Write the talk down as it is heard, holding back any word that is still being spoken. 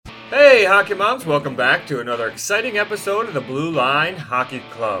Hey, Hockey Moms, welcome back to another exciting episode of the Blue Line Hockey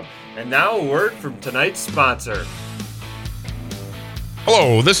Club. And now a word from tonight's sponsor.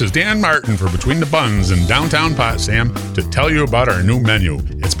 Hello, this is Dan Martin for Between the Buns in downtown Potsdam to tell you about our new menu.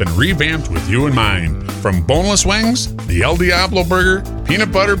 It's been revamped with you in mind. From boneless wings, the El Diablo burger,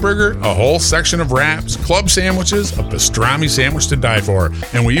 peanut butter burger, a whole section of wraps, club sandwiches, a pastrami sandwich to die for,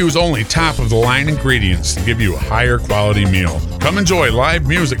 and we use only top-of-the-line ingredients to give you a higher quality meal. Come enjoy live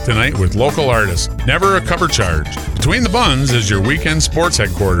music tonight with local artists. Never a cover charge. Between the Buns is your weekend sports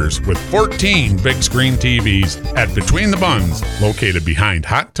headquarters with 14 big screen TVs at Between the Buns, located behind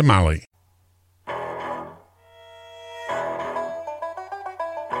Hot Tamale.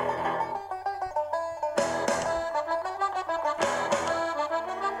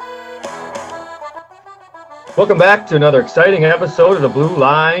 Welcome back to another exciting episode of the Blue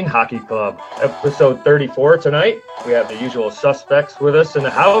Line Hockey Club. Episode 34 tonight. We have the usual suspects with us in the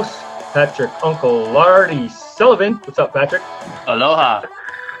house. Patrick Uncle Lardy Sullivan. What's up, Patrick? Aloha.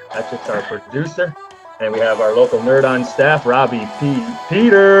 Patrick's our producer. And we have our local nerd on staff, Robbie P.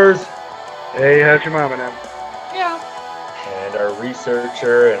 Peters. Hey, how's your mama now? Yeah. And our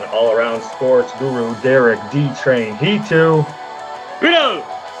researcher and all-around sports guru, Derek D. Train. He too. Rito.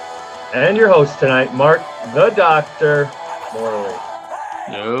 And your host tonight, Mark the Doctor Morley.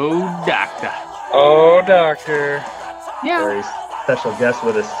 No doctor. Oh, doctor. Yeah. Very special guest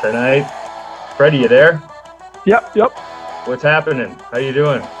with us tonight. Freddy, you there? Yep. What's happening? How you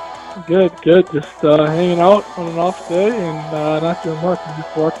doing? Good. Just hanging out on an off day and not doing much. I'm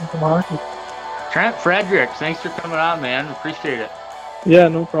just watching some hockey. Trent, Frederic, thanks for coming on, man. Appreciate it. Yeah,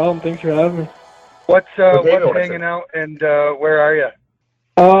 no problem. Thanks for having me. What's game hanging out and where are you?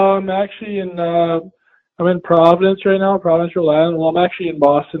 I'm actually I'm in Providence right now, Providence, Rhode Island. Well, I'm actually in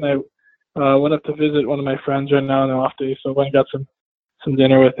Boston. I went up to visit one of my friends right now on an off day, so I went and got some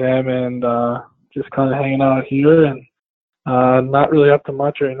dinner with him and just kind of hanging out here and not really up to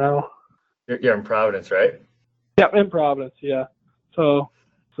much right now. You're in Providence, right? Yeah, in Providence, yeah. So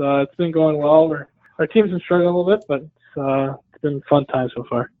it's been going well. Our team's been struggling a little bit, but it's been a fun time so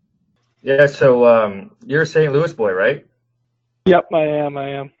far. Yeah, so you're a St. Louis boy, right? Yep, I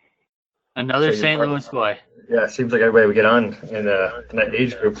am. Another So St. Louis boy. Yeah, it seems like everybody we get on in that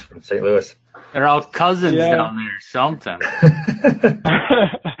age group's from St. Louis. They're all cousins Yeah. down there, something.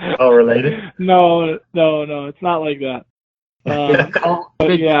 All related? No, it's not like that.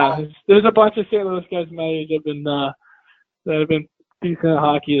 But yeah, there's a bunch of St. Louis guys my age that have been decent at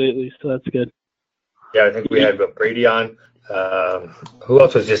hockey lately, so that's good. Yeah, I think we had Brady on. Who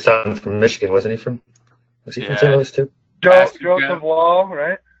else was just on from Michigan? Was he from St. Louis too? Joseph Wall,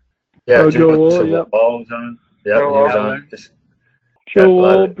 right? Yeah, Joe Wool, yep. Wall was on. Yep, he was on. Just Joe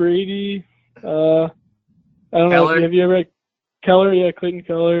Wool, Brady, I don't Keller. know, have you ever Keller, yeah, Clayton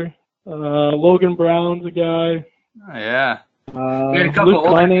Keller, Logan Brown's a guy. Oh, yeah. We had a couple Luke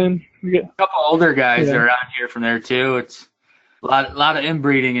older, Lennon. older guys Yeah. that are on here from there, too. It's a lot of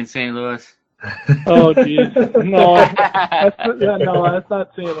inbreeding in St. Louis. Oh, geez. No, that's not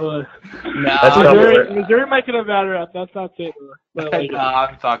St. Louis. That's No, probably Missouri might get a bad rap. That's not St. Louis. But like, no,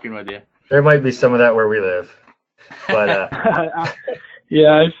 I'm talking with you. there might be some of that where we live. But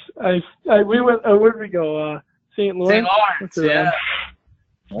yeah, we went. Where did we go? St. Lawrence. St. Lawrence, What's it, yeah.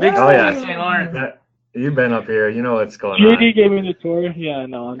 Big Oh, yeah. St. Lawrence. you've been up here. You know what's going JD on. gave me the tour. Yeah,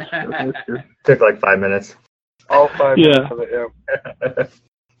 no, I'm sure. Took like 5 minutes. All 5 Yeah. minutes of it, yeah.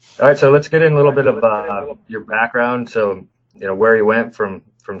 All right, so let's get in a little bit of your background. So, where you went from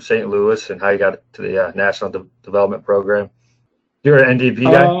St. Louis and how you got to the National Development Program. You're an NDP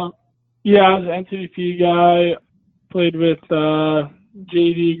guy? Yeah, I was an NCDP guy. Played with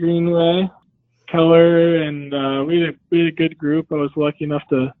JD Greenway, Keller, and we had a good group. I was lucky enough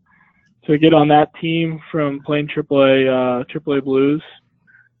to get on that team from playing AAA Blues,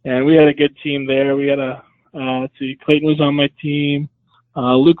 and we had a good team there. We had Clayton was on my team.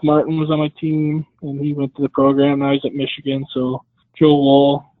 Luke Martin was on my team, and he went to the program. I was at Michigan, so Joe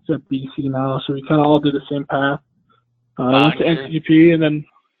Wool is at BC now. So we kind of all did the same path. Went to NCDP, and then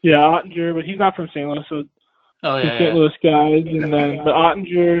Ottinger, but he's not from St. Louis, so St. Louis guys, and then the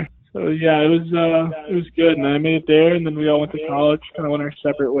Ottinger. So yeah, it was good, and I made it there, and then we all went to college, kind of went our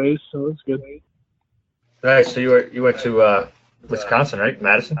separate ways, so it was good. Nice. So you went to Wisconsin, right?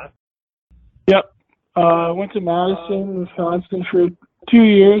 Madison? Yep. Went to Madison, Wisconsin for 2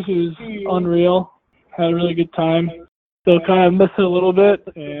 years. It was unreal. Had a really good time. Still kind of miss it a little bit,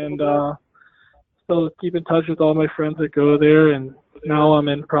 and still keep in touch with all my friends that go there. And now I'm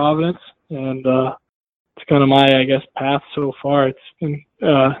in Providence, and it's kind of my, I guess, path so far. It's been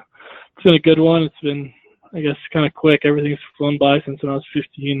a good one. It's been I guess, kind of quick. Everything's flown by since when I was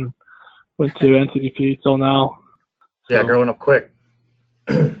 15. Went to NCAA till now. So, Yeah, growing up quick.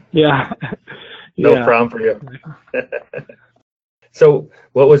 Yeah. No Yeah. problem for you. So,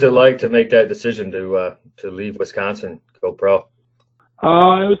 what was it like to make that decision to leave Wisconsin, go pro?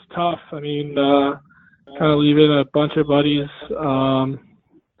 It was tough. I mean, kind of leaving a bunch of buddies.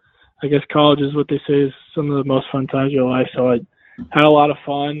 I guess college is what they say is some of the most fun times of your life. So I had a lot of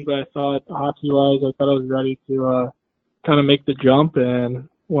fun, but I thought hockey-wise, I thought I was ready to kind of make the jump and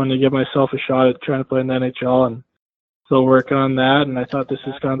wanted to give myself a shot at trying to play in the NHL, and still working on that. And I thought this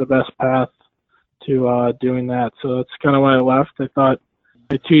is kind of the best path to doing that. So that's kind of why I left. I thought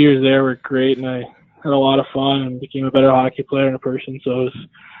my 2 years there were great, and I had a lot of fun and became a better hockey player and a person. So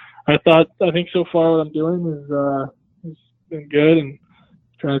I think so far what I'm doing is been good, and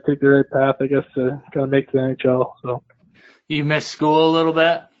trying to take the right path, I guess, to kind of make the NHL. So You miss school a little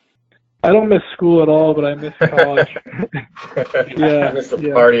bit? I don't miss school at all, but I miss college. Yeah, I miss the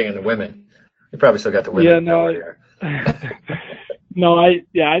partying and the women. You probably still got the women. Yeah, no, I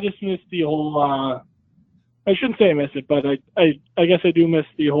just miss the whole. I shouldn't say I miss it, but I guess I do miss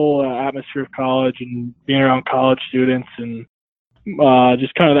the whole atmosphere of college and being around college students, and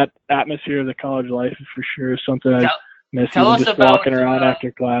just kind of that atmosphere of the college life is for sure something I miss. Tell us just about walking around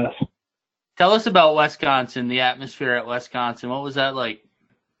after class. Tell us about Wisconsin, the atmosphere at Wisconsin. What was that like?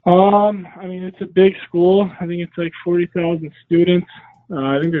 I mean, it's a big school. I think it's like 40,000 students.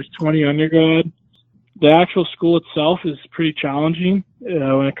 I think there's 20 undergrad. The actual school itself is pretty challenging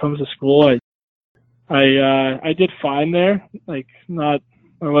when it comes to school. I did fine there. Like, I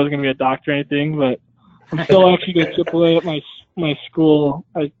wasn't gonna be a doctor or anything, but I'm still actually gonna chip away at my school.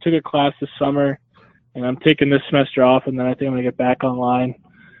 I took a class this summer, and I'm taking this semester off, and then I think I'm gonna get back online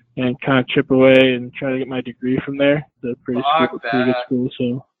and kind of chip away and try to get my degree from there. It's a pretty good school,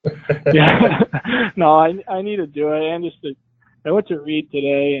 so yeah. No, I need to do it. And I went to read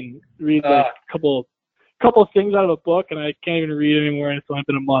today and read like a couple of things out of a book, and I can't even read anymore, and it's only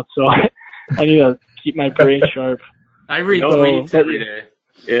been a month, so I need to keep my brain sharp. I read tweets every day.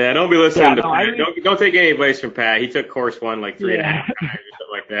 Yeah, don't be listening to Pat. Don't take any advice from Pat. He took course one like 3.5 times or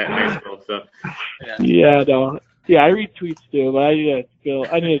something like that in high school. So I read tweets too, but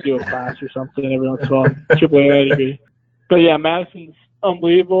I need to do a class or something every once in a while. Chip away at my degree. But yeah, Madison's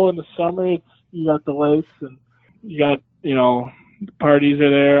unbelievable in the summer. You got the lakes, and you got, the parties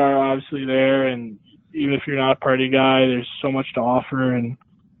are obviously there, and even if you're not a party guy, there's so much to offer, and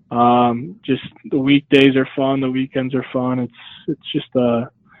just the weekdays are fun, the weekends are fun. It's just a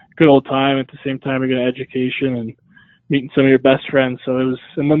good old time. At the same time, you're getting education and meeting some of your best friends. So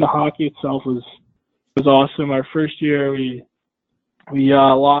and then the hockey itself was awesome. Our first year, we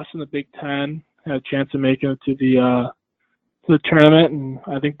lost in the Big Ten, had a chance of making it to the tournament, and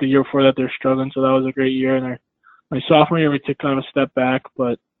I think the year before that they're struggling, so that was a great year. And my sophomore year, we took kind of a step back,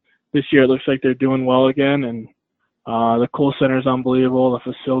 but this year it looks like they're doing well again, and the Cole Center is unbelievable.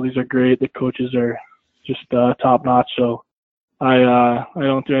 The facilities are great. The coaches are just top notch. So I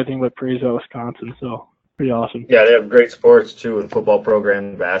don't do anything but praise at Wisconsin. So pretty awesome. Yeah, they have great sports too, in football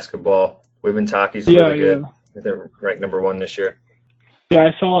program, basketball, women's hockey's really good. Yeah. They're ranked number 1 this year. Yeah,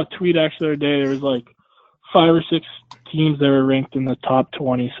 I saw a tweet actually the other day. There was like 5 or 6 teams that were ranked in the top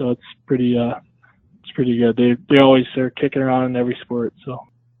 20. So it's pretty good. They always are kicking around in every sport. So.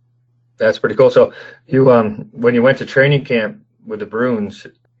 That's pretty cool. So you, when you went to training camp with the Bruins,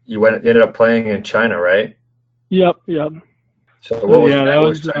 you ended up playing in China, right? Yep. So what was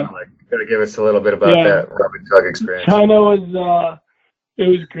China like? You gotta give us a little bit about that rub and tug experience. China was it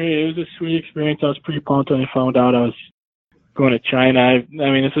was great. It was a sweet experience. I was pretty pumped when I found out I was going to China. I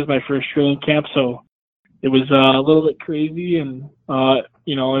mean, this is my first training camp, so it was a little bit crazy, and it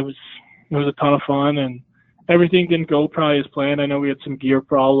was a ton of fun, and everything didn't go probably as planned. I know we had some gear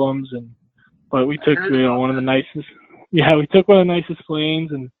problems, but we took one of the nicest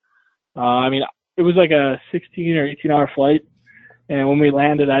planes, and I mean, it was like a 16 or 18-hour flight, and when we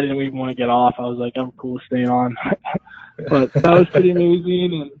landed, I didn't even want to get off. I was like, I'm cool staying on. But that was pretty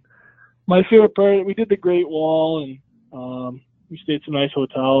amazing, and my favorite part, we did the Great Wall, and we stayed some nice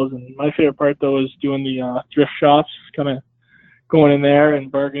hotels, and my favorite part though was doing the thrift shops, kind of going in there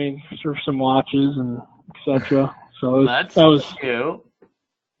and bargaining for some watches and etc. So that was cute.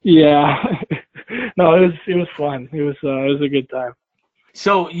 Yeah. No, it was fun. It was a good time.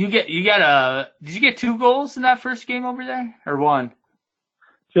 So did you get 2 goals in that first game over there, or 1?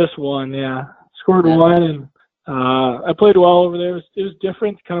 Just 1, yeah. Scored 1, and I played well over there. It was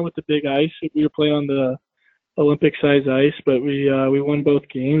different, kind of with the big ice. We were playing on the Olympic size ice, but we won both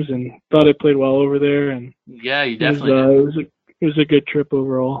games, and thought I played well over there. And yeah, you definitely did. It was a good trip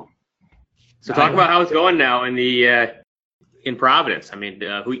overall. So talk about how it's going now in Providence. I mean,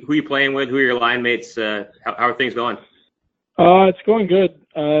 who you playing with? Who are your line mates? How are things going? It's going good.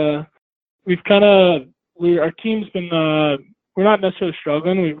 Our team's been, we're not necessarily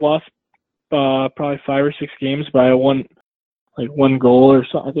struggling. We've lost probably 5 or 6 games by one goal or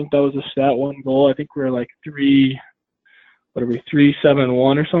something. I think that was a stat, 1 goal. I think we're like 3-7-1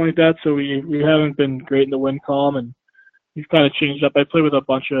 or something like that. So we haven't been great in the win column, and we've kind of changed up. I play with a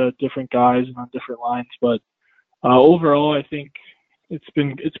bunch of different guys and on different lines, but overall, I think it's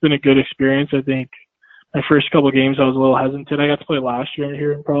been a good experience. I think my first couple of games I was a little hesitant. I got to play last year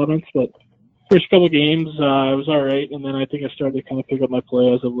here in Providence, but first couple of games I was all right, and then I think I started to kind of pick up my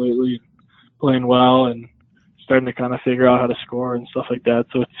play as of lately, playing well and starting to kind of figure out how to score and stuff like that.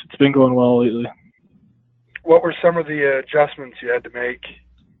 So it's been going well lately. What were some of the adjustments you had to make?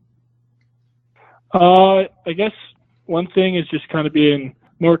 I guess one thing is just kind of being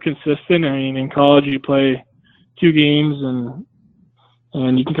more consistent. I mean, in college you play 2 games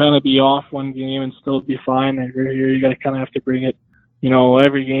and you can kind of be off 1 game and still be fine. And here you got to kind of have to bring it,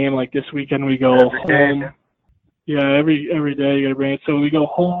 every game. Like this weekend we go home. Yeah, every day you got to bring it. So we go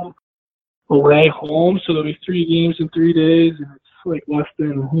home, away, home. So there'll be 3 games in 3 days, and it's like less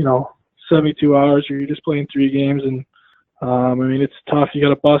than 72 hours, or you're just playing 3 games. And I mean, it's tough. You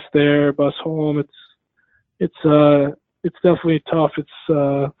got a bus there, bus home. It's definitely tough.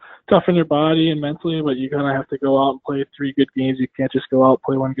 It's tough on your body and mentally, but you kind of have to go out and play 3 good games. You can't just go out,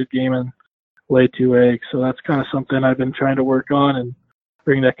 play 1 good game, and lay 2 eggs. So that's kind of something I've been trying to work on and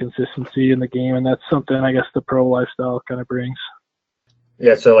bring that consistency in the game. And that's something I guess the pro lifestyle kind of brings.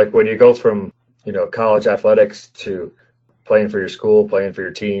 Yeah. So like when you go from, college athletics to playing for your school, playing for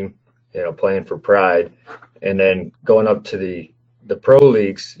your team, playing for pride, and then going up to the pro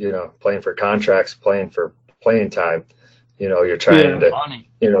leagues, playing for contracts, playing for playing time, you're trying to,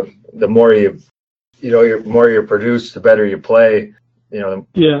 the more the more you produce, the better you play,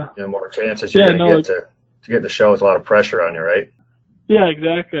 the more chances you're going to get the show. It's a lot of pressure on you, right? Yeah,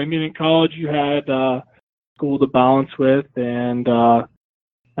 exactly. I mean, in college you had school to balance with, and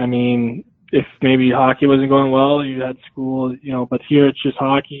I mean, if maybe hockey wasn't going well, you had school, but here it's just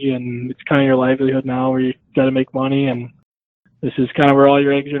hockey, and it's kind of your livelihood now where you got to make money, and this is kind of where all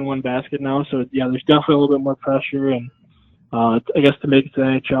your eggs are in one basket now. So yeah, there's definitely a little bit more pressure, and I guess to make it to the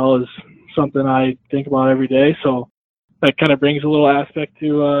NHL is something I think about every day. So that kind of brings a little aspect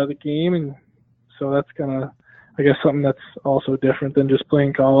to the game, and so that's kind of, I guess, something that's also different than just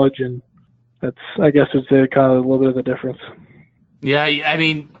playing college, and that's, I guess, it's kind of a little bit of the difference. Yeah, I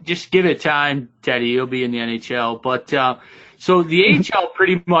mean, just give it time, Teddy. You'll be in the NHL. But so the AHL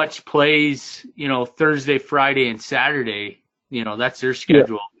pretty much plays, Thursday, Friday, and Saturday. That's their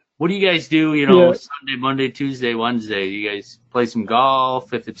schedule. Yeah. What do you guys do, Sunday, Monday, Tuesday, Wednesday? You guys play some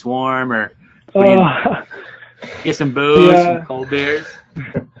golf if it's warm, or get some booze, some cold beers?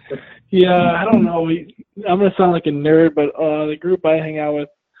 Yeah, I don't know. I'm going to sound like a nerd, but the group I hang out with,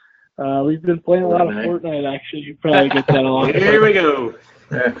 we've been playing a lot of Fortnite, actually. You probably get that a lot. Here we go.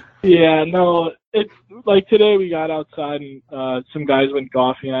 Yeah, no, it's like today we got outside and some guys went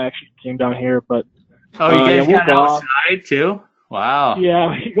golfing. I actually came down here, but you guys got outside too? Wow. Yeah,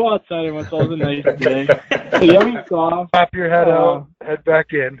 we go outside and it's all a nice day. So yeah, we golf. Pop your head out, head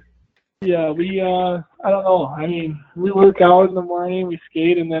back in. Yeah, we I don't know. I mean, we work out in the morning, we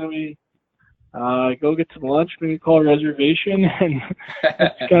skate, and then we go get some lunch, maybe call a reservation, and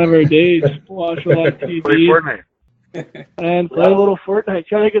that's kind of our days. Watch a lot of TV. Play Fortnite. And play a little Fortnite,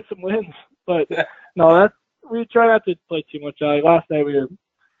 try to get some wins. But no, we try not to play too much. Last night we were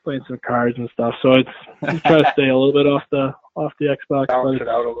playing some cards and stuff, so we try to stay a little bit off the Xbox. Balance it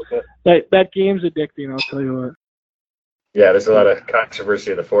out a little bit. That game's addicting, I'll tell you what. Yeah, there's a lot of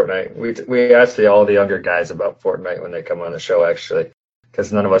controversy of the Fortnite. We asked all the younger guys about Fortnite when they come on the show, actually,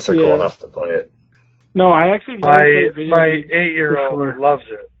 because none of us are cool enough to play it. No, I actually my 8-year-old loves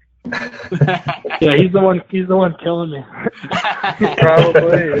it. Yeah, he's the one killing me.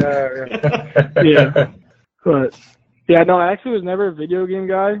 Probably, yeah. But yeah, no, I actually was never a video game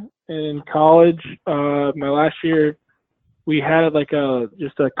guy. In college, my last year, we had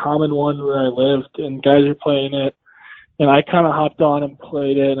just a common one where I lived, and guys were playing it, and I kind of hopped on and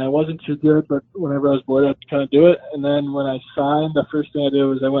played it, and I wasn't too good, but whenever I was bored, I'd kind of do it. And then when I signed, the first thing I did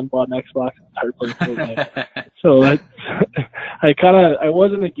was I went and bought an Xbox and started playing Fortnite. So I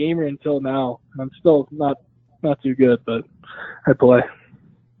wasn't a gamer until now. I'm still not too good, but I play.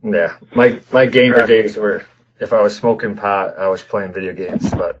 Yeah, my gamer days were, if I was smoking pot, I was playing video games.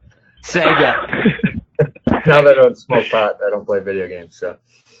 But Sega. Now that I don't smoke pot, I don't play video games. So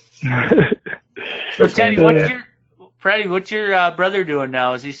Teddy, Freddy, what's your brother doing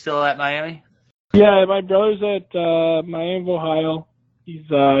now? Is he still at Miami? Yeah, my brother's at Miami, Ohio. He's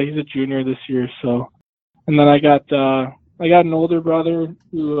a junior this year, so. And then I got an older brother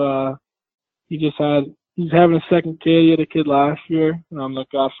who he's having a second kid. He had a kid last year, and I'm the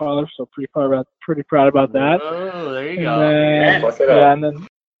godfather, so pretty proud about that. Oh, there you and go. Then,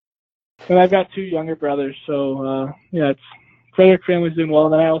 and I've got two younger brothers, so it's Frederic family's doing well.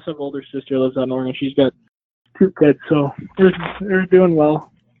 And then I also have an older sister who lives out in Oregon. She's got two kids, so they're doing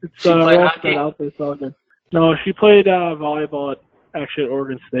well. It's She played all hockey? spread out there. It's all good. No, she played volleyball at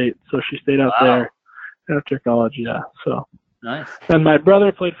Oregon State, so she stayed out there after college. Yeah, so. Nice. And my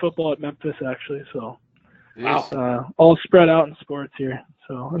brother played football at Memphis, actually. So, all spread out in sports here.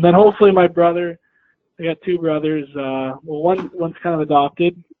 So, and then hopefully my brother, I got two brothers. One's kind of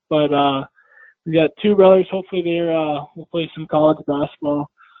adopted, but we got two brothers. Hopefully will play some college basketball.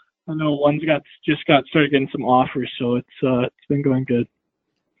 I know one's just got started getting some offers, so it's been going good.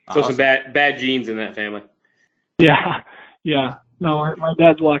 So some bad genes in that family. Yeah. No, my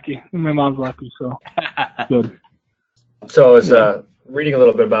dad's lucky and my mom's lucky, so good. So I was reading a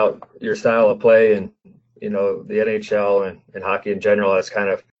little bit about your style of play and, the NHL and hockey in general has kind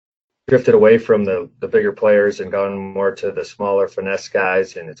of drifted away from the bigger players and gone more to the smaller finesse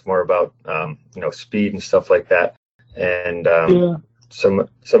guys, and it's more about, speed and stuff like that. And some of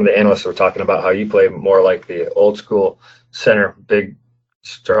the analysts were talking about how you play more like the old school center, big,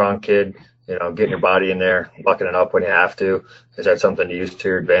 strong kid, getting your body in there, bucking it up when you have to. Is that something to use to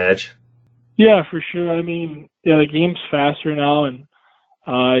your advantage? Yeah, for sure. I mean, the game's faster now, and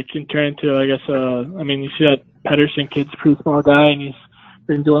it can turn into, I guess, you see that Pedersen kid's a pretty small guy, and he's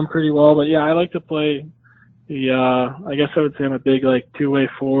been doing pretty well. But, yeah, I like to play I guess I would say I'm a big, two-way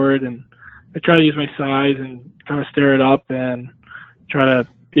forward, and I try to use my size and kind of stir it up and try to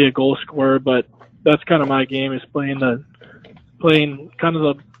be a goal scorer. But that's kind of my game, is playing kind of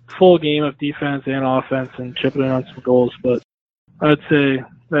the full game of defense and offense and chipping in on some goals. But I would say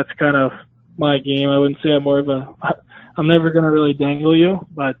that's kind of my game. I wouldn't say I'm never going to really dangle you,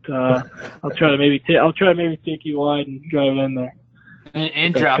 but I'll try to maybe take you wide and drive it in there.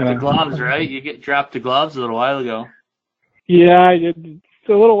 And drop the gloves, right? You dropped the gloves a little while ago. Yeah, I did.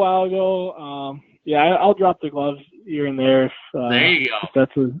 A little while ago. I'll drop the gloves here and there. There you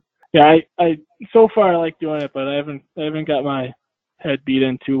go. I so far I like doing it, but I haven't got my head beat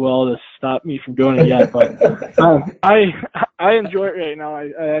in too well to stop me from doing it yet. But I enjoy it right now.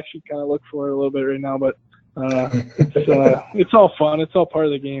 I actually kind of look for it a little bit right now, but it's all fun. It's all part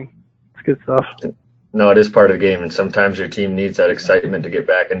of the game. It's good stuff. No, it is part of the game, and sometimes your team needs that excitement to get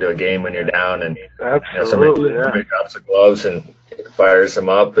back into a game when you're down, and absolutely, somebody drops the gloves and fires them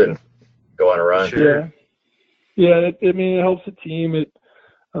up and go on a run. Sure. Yeah. It helps the team.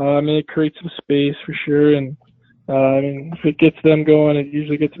 It creates some space for sure, and if it gets them going, it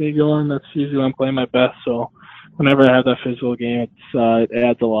usually gets me going. That's usually when I'm playing my best. So whenever I have that physical game, it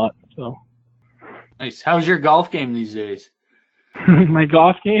adds a lot. So nice. How's your golf game these days? My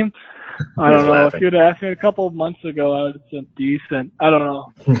golf game? I don't know. If you would have asked me a couple of months ago, I would have said decent. I don't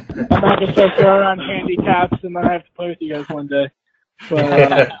know. I'm not gonna start throwing around handicaps and then I have to play with you guys one day. But I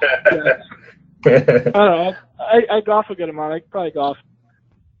don't know. I golf a good amount. I could probably golf,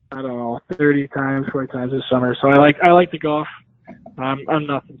 30 times, 40 times this summer. So I like to golf. I'm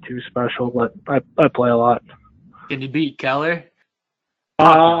nothing too special, but I play a lot. Can you beat Keller?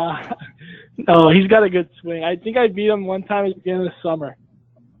 No, he's got a good swing. I think I beat him one time at the beginning of the summer.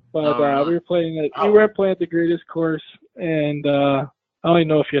 But we were playing at the greatest course, and I don't even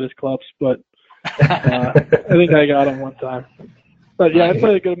know if he had his clubs, but I think I got him one time. But yeah, I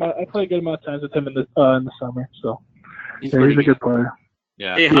play a good amount of times with him in the summer. So he's a good player.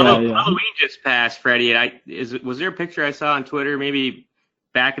 Yeah. Hey, Halloween just passed, Freddie. Was there a picture I saw on Twitter maybe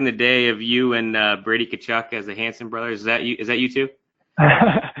back in the day of you and Brady Tkachuk as the Hanson brothers? Is that you two?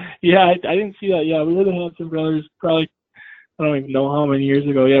 Yeah, I didn't see that. Yeah, we were the Hanson brothers probably. I don't even know how many years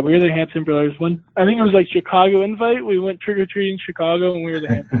ago. Yeah, we were the Hanson brothers. I think it was Chicago invite. We went trick-or-treating in Chicago, and we were the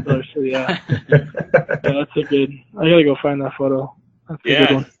Hanson brothers. So, yeah. That's a good – I got to go find that photo. That's a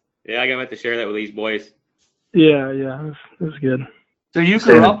good one. Yeah, I got to share that with these boys. Yeah, it was good. So you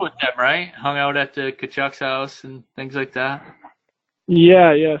grew up with them, right? Hung out at the Tkachuk's house and things like that?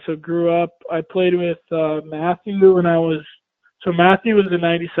 Yeah. So grew up – I played with Matthew when I was – so Matthew was in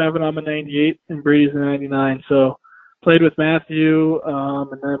 97, I'm in 98, and Brady's in 99. So – played with Matthew,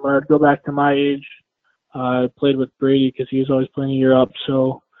 and then when I'd go back to my age, I played with Brady because he was always playing a year up.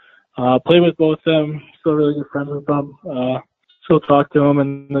 So played with both of them, still really good friends with them. Still talk to them,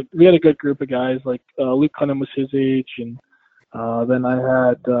 and we had a good group of guys. Luke Cunningham was his age, and then I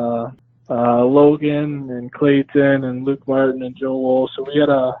had Logan and Clayton and Luke Martin and Joe Woll. So we had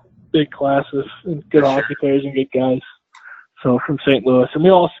big class of good hockey players and good guys. So from St. Louis, and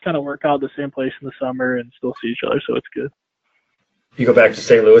we all kind of work out the same place in the summer and still see each other, so it's good. You go back to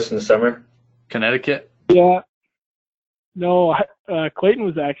St. Louis in the summer? Connecticut? Yeah. No, Clayton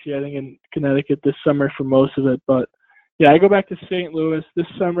was actually, I think, in Connecticut this summer for most of it. But, yeah, I go back to St. Louis. This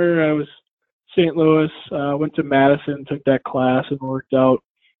summer I was St. Louis, went to Madison, took that class and worked out,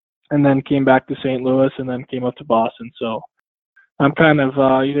 and then came back to St. Louis and then came up to Boston. So I'm kind of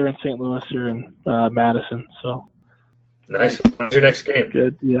either in St. Louis or in Madison. So nice. When's your next game?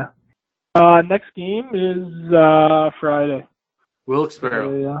 Good, yeah. Next game is Friday.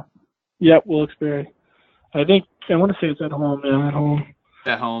 Wilkes-Barre. Yeah. Yep, Wilkes-Barre. I think, I want to say it's at home. Yeah, at home.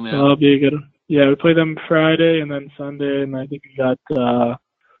 At home, yeah. So that'll be a good one. Yeah, we play them Friday and then Sunday, and I think we got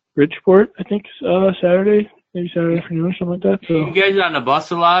Bridgeport, I think, Saturday, maybe Saturday afternoon or something like that. So You guys on the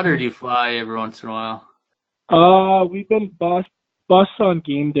bus a lot, or do you fly every once in a while? we've been bus on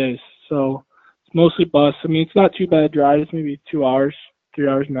game days, so it's mostly bus. I mean, it's not too bad a drive. It's maybe 2 hours, 3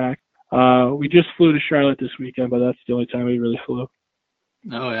 hours max. We just flew to Charlotte this weekend, but that's the only time we really flew.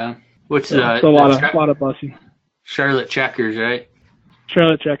 Oh, yeah. What's So it's a lot of busing. Charlotte Checkers, right?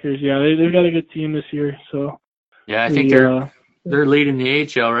 Charlotte Checkers, yeah, they've got a good team this year. So Yeah, I think they're leading the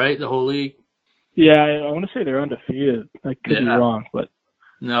AHL, right? The whole league. yeah, I want to say they're undefeated. I could be wrong, but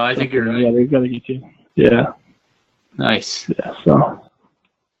No, I think you're right. Yeah, they've got a good team. Yeah, Nice. yeah. So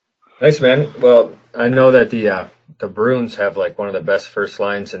Nice, man. Well, I know that the Bruins have like one of the best first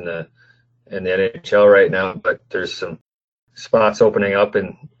lines in the NHL right now, but there's some spots opening up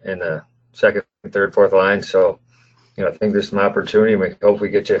in the second, third, fourth line. So, I think there's some opportunity. We hope we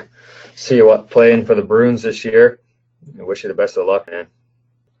get you see you playing for the Bruins this year. I wish you the best of luck, man.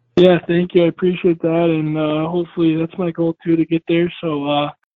 yeah, thank you. I appreciate that, and hopefully that's my goal too, to get there. So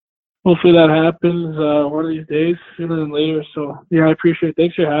hopefully that happens one of these days, sooner than later. So yeah, I appreciate it.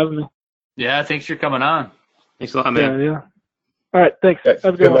 Thanks for having me. Yeah, thanks for coming on. Thanks a lot, man. Yeah. All right, thanks. Yeah,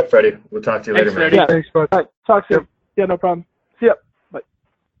 Have a good good one. luck, Freddy. We'll talk to you Thanks, later, man. Freddy. Yeah, Thanks, bud. all right, talk soon. Yeah, no problem. See ya. Bye.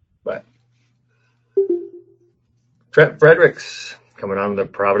 Bye. Trent Fredericks coming on with the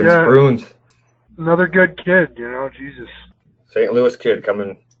Providence Yeah. Bruins. Another good kid, Jesus. St. Louis kid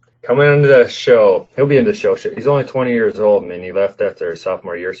coming into the show. He'll be in the show. He's only 20 years old, man. He left after his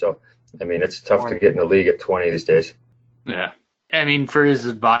sophomore year, so I mean it's tough to get in the league at 20 these days. Yeah. I mean, for his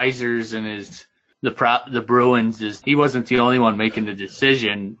advisors and the Bruins, he wasn't the only one making the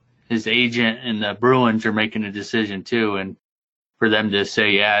decision. His agent and the Bruins are making a decision too, and for them to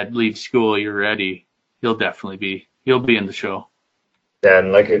say, "Yeah, leave school, you're ready," he'll be in the show. Yeah,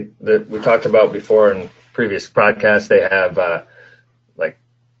 and like we talked about before in previous podcasts, they have like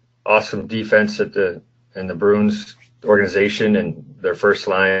awesome defense in the Bruins organization, and their first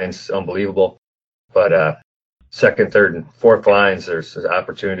line's unbelievable. But second, third, and fourth lines, there's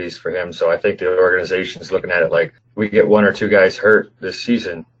opportunities for him. So I think the organization's looking at it like, we get one or two guys hurt this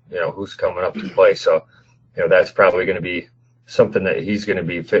season, who's coming up to play. So, that's probably going to be something that he's going to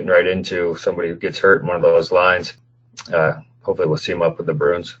be fitting right into, somebody who gets hurt in one of those lines. Hopefully we'll see him up with the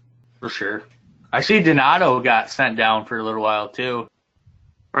Bruins. For sure. I see Donato got sent down for a little while too.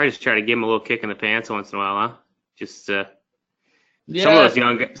 Probably just try to give him a little kick in the pants once in a while, huh? Just Yeah.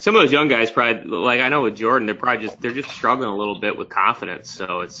 some of those young guys probably, like I know with Jordan, they're just struggling a little bit with confidence.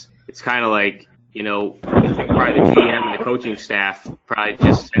 So it's kind of like, I think probably the GM and the coaching staff probably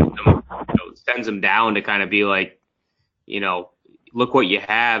just sends them down to kind of be like, look what you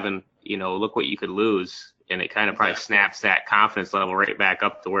have and look what you could lose, and it kind of probably snaps that confidence level right back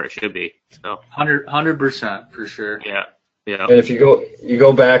up to where it should be. So 100% for sure. yeah. And if you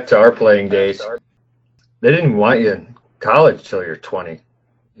go back to our playing days, they didn't want you in college till you're 20.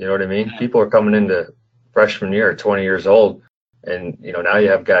 You know what I mean? People are coming into freshman year at 20 years old, and now you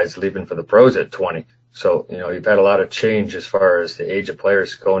have guys leaving for the pros at 20. So you've had a lot of change as far as the age of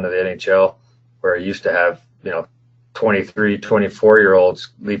players going to the NHL, where you used to have 23, 24-year-olds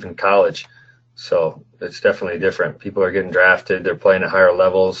leaving college. So it's definitely different. People are getting drafted. They're playing at higher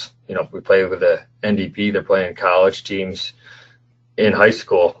levels. If we play with the NDP, they're playing college teams in high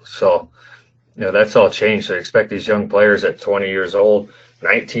school. So, that's all changed. So expect these young players at 20 years old,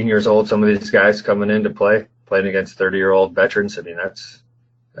 19 years old, some of these guys coming in to playing against 30-year-old veterans. I mean, that's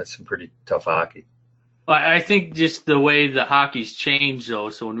some pretty tough hockey. Well, I think just the way the hockey's changed, though.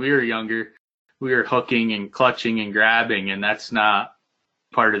 So when we were younger, we were hooking and clutching and grabbing, and that's not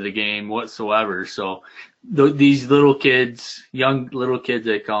part of the game whatsoever. So these little kids, young little kids,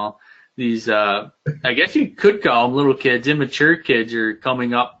 they call them, these, I guess you could call them little kids, immature kids, are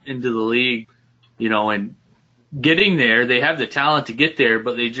coming up into the league, and getting there. They have the talent to get there,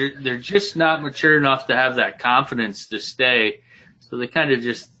 but they're just not mature enough to have that confidence to stay. So they kind of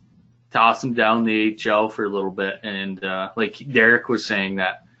just toss them down the AHL for a little bit. And like Derek was saying,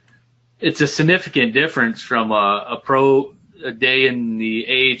 that it's a significant difference from a day in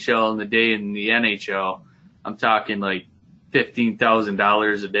the AHL and the day in the NHL. I'm talking like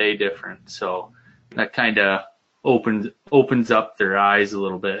 $15,000 a day difference. So that kind of opens up their eyes a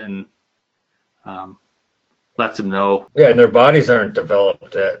little bit and lets them know. Yeah, and their bodies aren't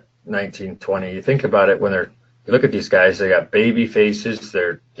developed at 19, 20. You think about it you look at these guys, they got baby faces,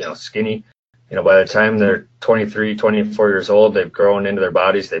 they're, skinny. By the time they're 23, 24 years old, they've grown into their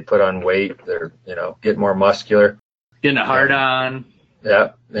bodies, they put on weight, they're, get more muscular. Getting a hard on.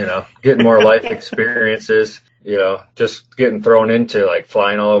 Yeah, getting more life experiences, just getting thrown into like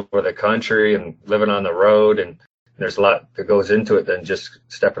flying all over the country and living on the road. And there's a lot that goes into it than just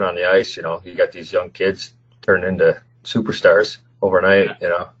stepping on the ice. You got these young kids turning into superstars overnight,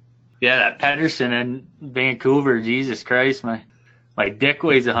 Yeah, that Pedersen in Vancouver, Jesus Christ, my dick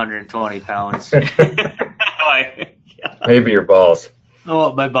weighs 120 pounds. Maybe your balls.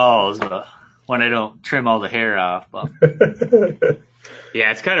 Oh, my balls, but when I don't trim all the hair off. But. Yeah,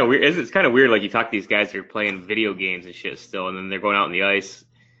 it's kind of weird. It's kind of weird. Like you talk to these guys that are playing video games and shit still, and then they're going out on the ice.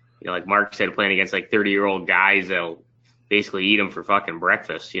 Like Mark said, playing against like 30-year-old guys that'll basically eat them for fucking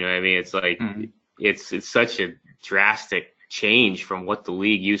breakfast. You know what I mean? It's like it's such a drastic change from what the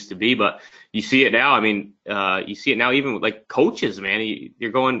league used to be. But you see it now. I mean, you see it now even with like coaches, man.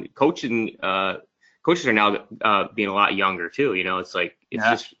 Coaches are now being a lot younger too. It's like it's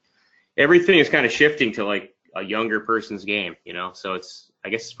just everything is kind of shifting to like a younger person's game, so I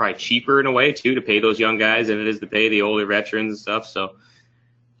guess it's probably cheaper in a way too to pay those young guys than it is to pay the older veterans and stuff. So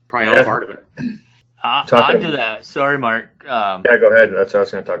probably all part of it. On to that. Sorry, Mark. Yeah, go ahead. That's what I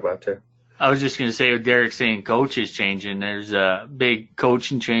was going to talk about too. I was just going to say, with Derek saying coaches changing, there's a big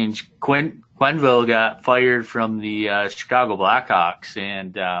coaching change. Quenneville got fired from the Chicago Blackhawks,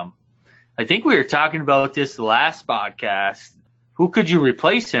 and I think we were talking about this the last podcast. Who could you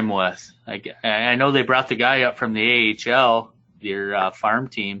replace him with? I know they brought the guy up from the AHL, their farm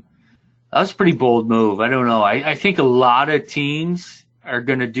team. That was a pretty bold move. I don't know. I think a lot of teams are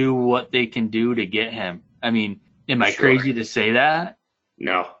going to do what they can do to get him. I mean, am I crazy to say that?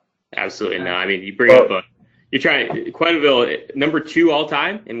 No, absolutely not. I mean, you bring up you're trying Quenneville, number 2 all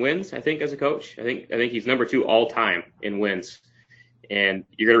time in wins, I think, as a coach. I think he's number 2 all time in wins. And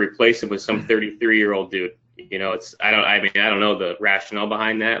you're going to replace him with some 33-year-old dude. I don't know the rationale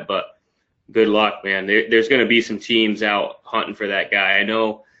behind that, but good luck, man. There's going to be some teams out hunting for that guy. I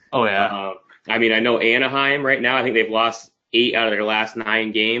know. Oh yeah. I know Anaheim right now. I think they've lost 8 out of their last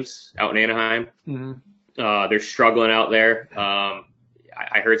 9 games out in Anaheim. Mm-hmm. They're struggling out there.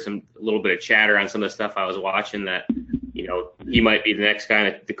 I heard a little bit of chatter on some of the stuff I was watching that, he might be the next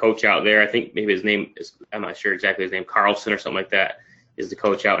guy, the coach out there. I think maybe his name is, I'm not sure exactly his name, Carlson or something like that, is the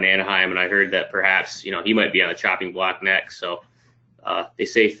coach out in Anaheim. And I heard that perhaps, he might be on the chopping block next. So they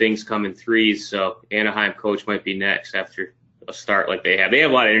say things come in threes. So Anaheim coach might be next after a start like they have. They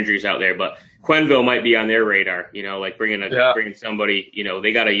have a lot of injuries out there, but Quenneville might be on their radar, like bringing somebody,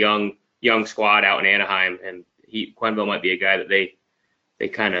 they got a young squad out in Anaheim, and Quenneville might be a guy that they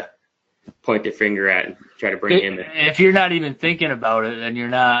kind of point their finger at and try to bring him in. If you're not even thinking about it, then you're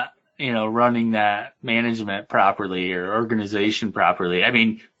not, running that management properly or organization properly. I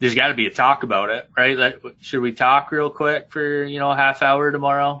mean, there's got to be a talk about it, right? Should we talk real quick for, a half hour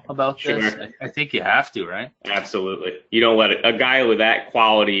tomorrow about this? Sure. I think you have to, right? Absolutely. You don't let a guy with that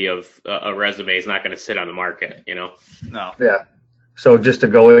quality of a resume is not going to sit on the market, No. Yeah. So just to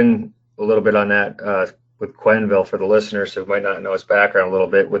go in a little bit on that, with Quenneville, for the listeners who might not know his background a little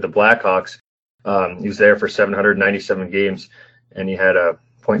bit, with the Blackhawks, he was there for 797 games, and he had a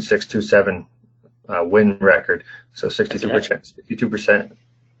 .627 win record, so 62%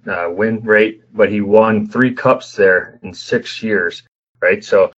 win rate, but he won 3 cups there in 6 years, right?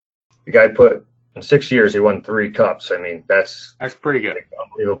 So the guy in 6 years, he won 3 cups. I mean, that's pretty good.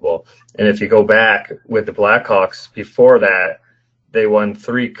 Unbelievable. And if you go back with the Blackhawks, before that, they won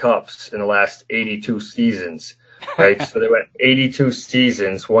 3 cups in the last 82 seasons, right? So they went 82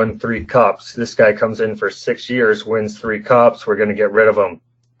 seasons, won 3 cups. This guy comes in for 6 years, wins 3 cups. We're going to get rid of him.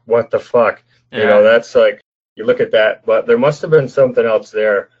 What the fuck? Yeah. That's like, you look at that, but there must have been something else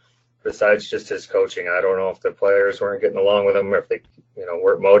there besides just his coaching. I don't know if the players weren't getting along with him or if they,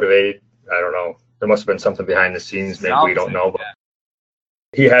 weren't motivated. I don't know. There must have been something behind the scenes. Maybe we don't know, but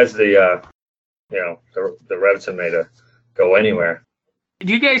he has the resume to go anywhere.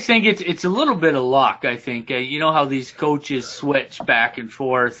 Do you guys think it's a little bit of luck? I think you know how these coaches switch back and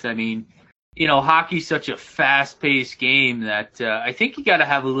forth. I mean, hockey's such a fast-paced game that I think you got to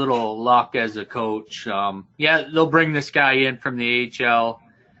have a little luck as a coach. They'll bring this guy in from the AHL.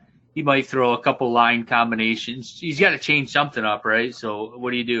 he might throw a couple line combinations. He's got to change something up, right? So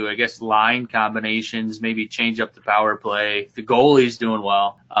what do? I guess line combinations, maybe change up the power play. The goalie's doing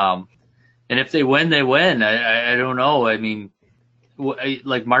well. And if they win, they win. I don't know. I mean,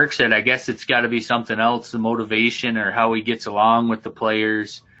 like Mark said, I guess it's got to be something else, the motivation or how he gets along with the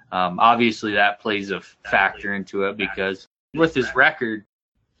players. Obviously, that plays a factor into it because with his record,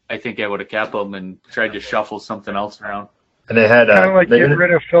 I think I would have kept him and tried to shuffle something else around. And they had kind of like getting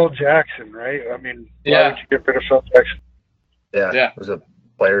rid of Phil Jackson, right? I mean, why would you get rid of Phil Jackson? Yeah. It was a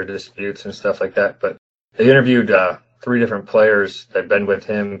player disputes and stuff like that. But they interviewed 3 different players that had been with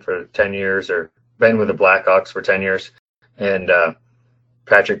him for 10 years or been with the Blackhawks for 10 years. And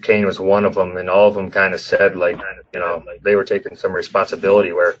Patrick Kane was one of them, and all of them kind of said, like, you know, they were taking some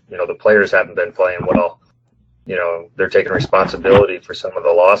responsibility where, you know, the players haven't been playing well. You know, they're taking responsibility for some of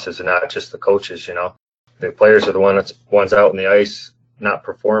the losses and not just the coaches, you know. The players are the ones out on the ice not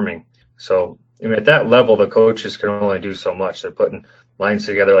performing. So, I mean, at that level, the coaches can only do so much. They're putting lines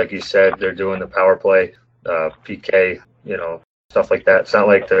together, like you said. They're doing the power play, PK, you know, stuff like that. It's not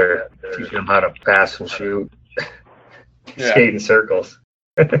like they're teaching them how to pass and shoot, skate in circles.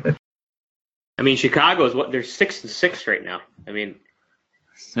 I mean, Chicago's they're 6-6 right now. I mean,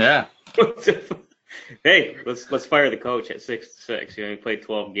 yeah. Hey, let's fire the coach at 6-6. You know, he played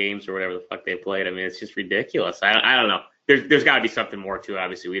 12 games or whatever the fuck they played. I mean, it's just ridiculous. I don't know. There's got to be something more to it.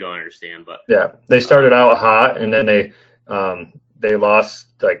 Obviously, we don't understand, but yeah, they started out hot and then they lost,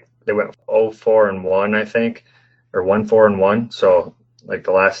 like they went 0-4-1, I think, or 1-4-1. So like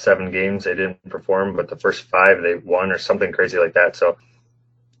the last 7 games they didn't perform, but the first 5 they won or something crazy like that. So,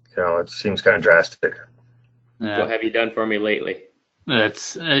 you know, it seems kind of drastic. Yeah. What have you done for me lately?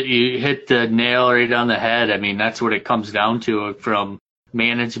 That's you hit the nail right on the head. I mean, that's what it comes down to, from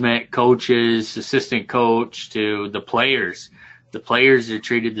management, coaches, assistant coach to the players. The players are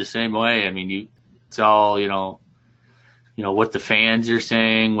treated the same way. I mean, it's all, you know what the fans are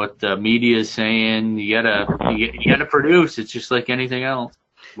saying, what the media is saying. You gotta produce. It's just like anything else.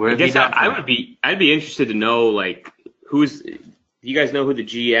 I guess I'd be interested to know, like, do you guys know who the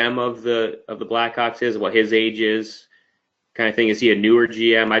GM of the Blackhawks is? What his age is? Kind of thing. Is he a newer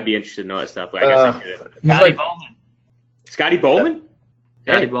GM? I'd be interested to know that stuff. But I guess I could. Scotty Bowman. Scotty Bowman?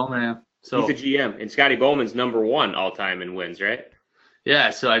 Scotty Bowman, yeah. So he's a GM, and Scotty Bowman's #1 all time in wins, right? Yeah.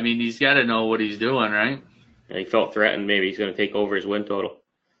 So I mean, he's got to know what he's doing, right? And he felt threatened. Maybe he's going to take over his win total.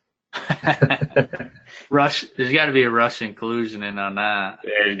 Rush. There's got to be a Russian collusion in on that.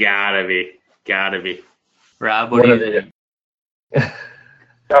 There's gotta be. Rob, what do you think?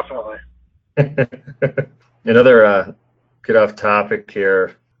 Definitely. Another get off topic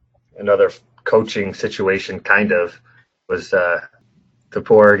here. Another coaching situation, kind of, was the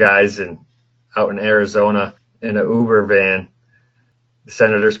poor guys out in Arizona in an Uber van. The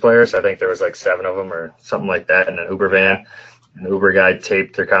Senators players, I think there was like 7 of them or something like that in an Uber van. And the Uber guy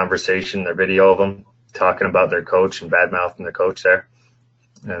taped their conversation, their video of them talking about their coach and bad-mouthing the coach there.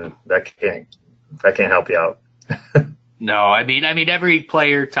 And that can't help you out. No, I mean, every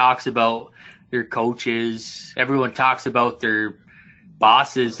player talks about their coaches. Everyone talks about their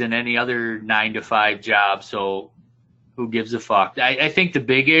bosses in any other 9-to-5 job. So who gives a fuck? I think the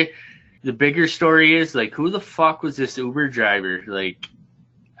bigger story is, like, who the fuck was this Uber driver? Like,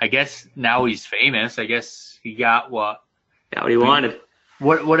 I guess now he's famous. I guess he got what he wanted.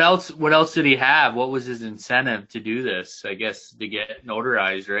 What else did he have? What was his incentive to do this? I guess to get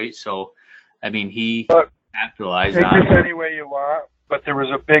notarized, right? So, I mean, he capitalized on Take this it. any way you want, but there was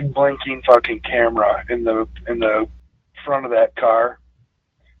a big blinking fucking camera in the front of that car,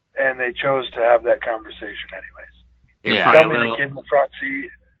 and they chose to have that conversation anyways. Yeah. Tell me the kid in the front seat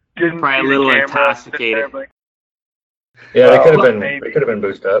didn't Probably see a little the camera, intoxicated. Yeah, they could have maybe. been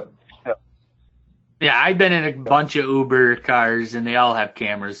boosted up. Yeah, I've been in a bunch of Uber cars, and they all have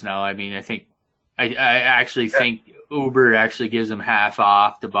cameras now. I mean, I actually think Uber actually gives them half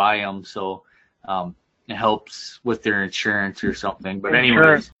off to buy them, so it helps with their insurance or something. But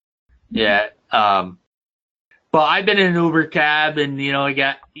anyways, yeah. But I've been in an Uber cab, and I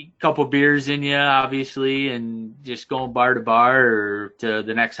got a couple beers in you, obviously, and just going bar to bar or to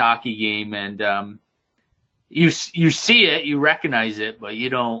the next hockey game, and you see it, you recognize it, but you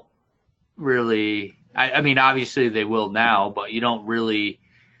don't really. I mean, obviously they will now, but you don't really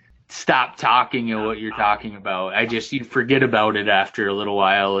stop talking of what you're talking about. You forget about it after a little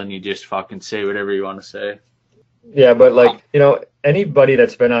while, and you just fucking say whatever you want to say. Yeah, but like, anybody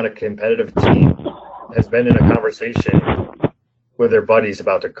that's been on a competitive team has been in a conversation with their buddies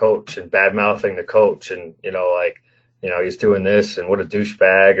about the coach and bad mouthing the coach, and he's doing this and what a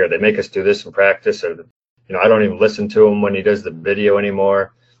douchebag, or they make us do this in practice, or I don't even listen to him when he does the video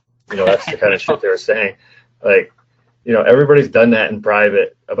anymore. That's the kind of shit they were saying. Like, everybody's done that in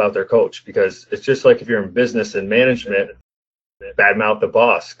private about their coach, because it's just like if you're in business and management, badmouth the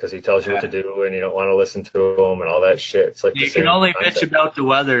boss because he tells you what to do and you don't want to listen to him and all that shit. It's like you can only bitch about the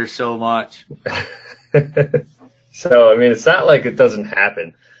weather so much. So, it's not like it doesn't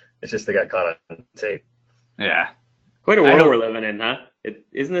happen. It's just they got caught on tape. Yeah. Quite a world we're living in, huh?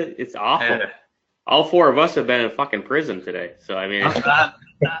 Isn't it? It's awful. Yeah. All four of us have been in fucking prison today. So,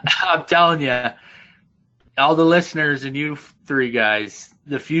 I'm telling you, all the listeners and you three guys,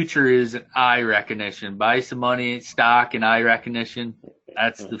 the future is eye recognition. Buy some money, stock, and eye recognition.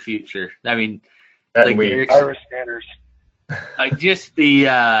 That's the future. Iris scanners. Like just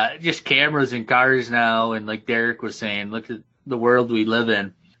cameras in cars now, and like Derek was saying, look at the world we live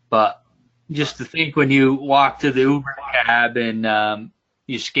in. But just to think, when you walk to the Uber cab and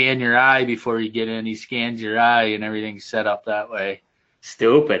you scan your eye before you get in, he scans your eye and everything's set up that way.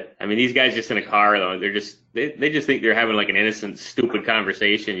 Stupid. These guys just in a car though, they just think they're having like an innocent, stupid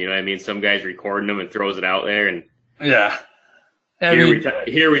conversation. You know what I mean? Some guy's recording them and throws it out there, and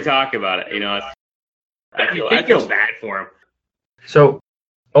here we talk about it. I feel bad for him. So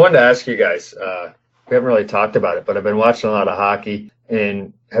I wanted to ask you guys, we haven't really talked about it, but I've been watching a lot of hockey,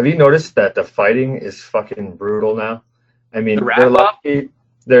 and have you noticed that the fighting is fucking brutal now? They're lucky.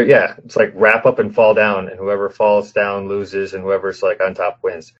 It's like wrap up and fall down, and whoever falls down loses, and whoever's like on top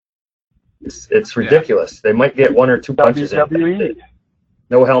wins. It's ridiculous. They might get one or two punches in.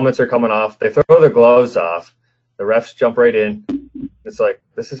 No helmets are coming off. They throw their gloves off. The refs jump right in. It's like,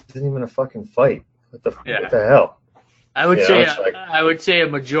 this isn't even a fucking fight. What the hell? I would say a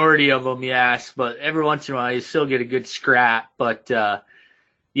majority of them, yes, but every once in a while you still get a good scrap. But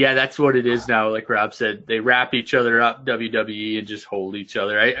that's what it is now. Like Rob said, they wrap each other up, WWE, and just hold each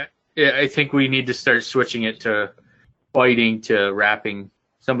other. I think we need to start switching it to fighting to wrapping.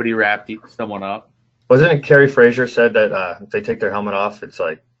 Somebody wrapped someone up. Wasn't it Kerry Fraser said that if they take their helmet off, it's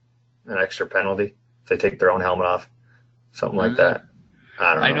like an extra penalty if they take their own helmet off, something like that.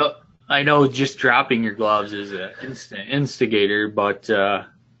 I don't know. I know just dropping your gloves is an instigator, but I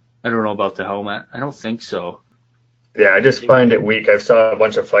don't know about the helmet. I don't think so. Yeah, I just find it weak. I've saw a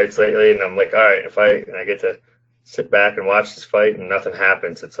bunch of fights lately, and I'm like, all right, and I get to sit back and watch this fight, and nothing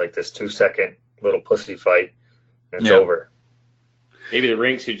happens. It's like this 2-second little pussy fight, and it's over. Maybe the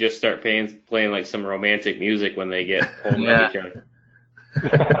rinks should just start playing like some romantic music when they get home with each other.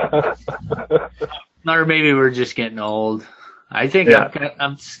 Or maybe we're just getting old. I think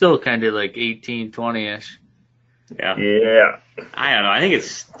I'm still kind of like 18, 20-ish. Yeah. I don't know. I think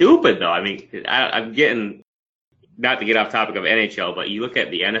it's stupid, though. I'm getting, not to get off topic of NHL, but you look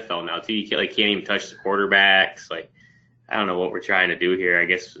at the NFL now, too. You can't even touch the quarterbacks. Like, I don't know what we're trying to do here. I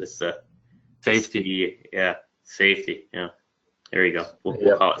guess it's the safety. Safety. Yeah. There you go.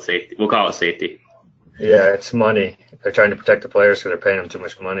 We'll call it safety. We'll call it safety. Yeah, it's money. They're trying to protect the players because they're paying them too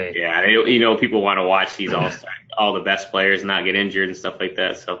much money. Yeah, people want to watch these all the best players not get injured and stuff like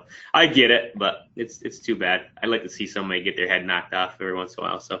that. So I get it, but it's too bad. I'd like to see somebody get their head knocked off every once in a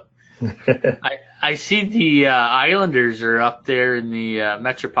while. So I see the Islanders are up there in the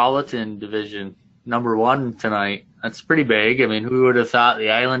Metropolitan Division, #1 tonight. That's pretty big. Who would have thought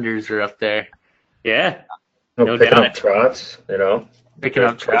the Islanders are up there? Yeah, picking up trots, Picking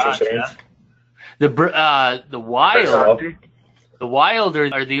up trots. Yeah. The Wild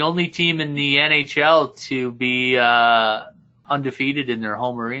are the only team in the NHL to be undefeated in their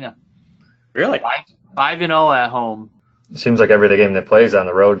home arena. Really? 5-0 at home. It seems like every game they play is on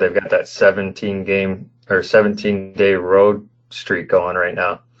the road. They've got that 17-day road streak going right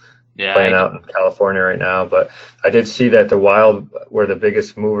now. Yeah, playing out in California right now. But I did see that the Wild were the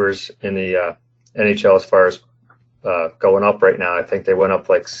biggest movers in the NHL as far as going up right now. I think they went up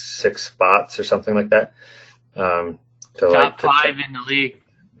like 6 spots or something like that. Top 5 in the league.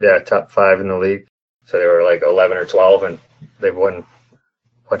 Yeah, top 5 in the league. So they were like 11 or 12, and they've won a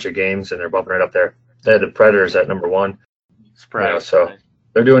bunch of games, and they're bumping right up there. They had the Predators at #1. So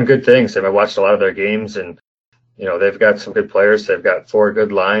they're doing good things. I watched a lot of their games, and they've got some good players. They've got 4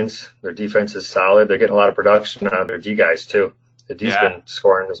 good lines. Their defense is solid. They're getting a lot of production out of their D guys too. The D's been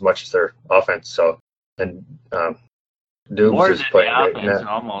scoring as much as their offense. So and Dubes is playing great.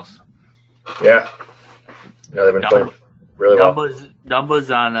 Almost. Yeah. They've been playing really well.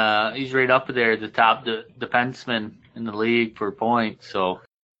 Dumba's on. He's right up there, the top defenseman in the league for points. So,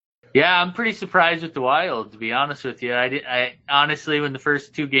 yeah, I'm pretty surprised with the Wild, to be honest with you. I honestly, when the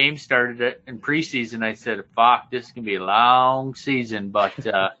first 2 games started in preseason, I said, "Fuck, this is gonna be a long season." But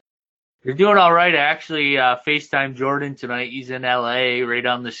they're doing all right. I actually FaceTime Jordan tonight. He's in LA, right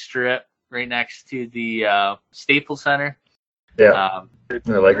on the Strip, right next to the Staples Center. Yeah.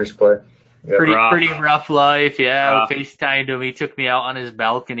 The Lakers play. Yeah. Pretty rough life. Yeah, I FaceTimed him. He took me out on his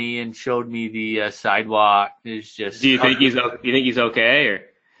balcony and showed me the sidewalk. It's just. Do you think he's okay or?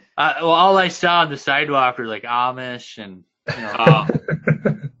 Well, all I saw on the sidewalk were like Amish and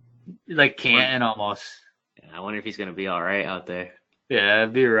like Canton almost. Yeah, I wonder if he's gonna be all right out there. Yeah,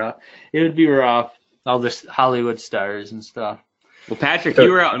 it'd be rough. It would be rough. All this Hollywood stars and stuff. Well, Patrick,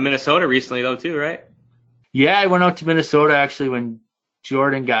 you were out in Minnesota recently though too, right? Yeah, I went out to Minnesota actually when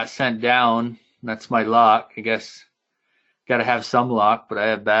Jordan got sent down. That's my luck. I guess got to have some luck, but I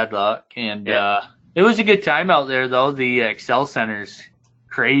have bad luck. And it was a good time out there though. The Excel Center's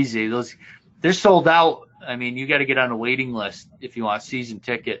crazy. They're sold out. I mean, you got to get on a waiting list if you want a season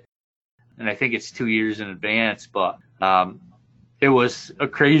ticket. And I think it's 2 years in advance, but it was a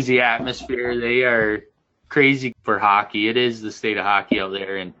crazy atmosphere. They are crazy for hockey. It is the state of hockey out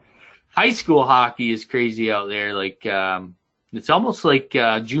there, and high school hockey is crazy out there. Like it's almost like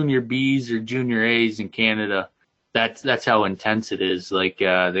junior Bs or junior As in Canada. That's how intense it is. Like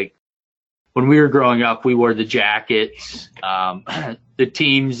when we were growing up, we wore the jackets. The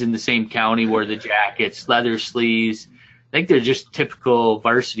teams in the same county wore the jackets, leather sleeves. I think they're just typical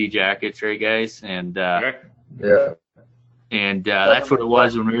varsity jackets, right, guys? And yeah. And that's what it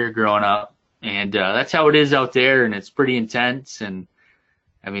was when we were growing up. And that's how it is out there, and it's pretty intense. And,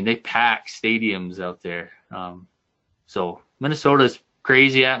 I mean, they pack stadiums out there. So Minnesota's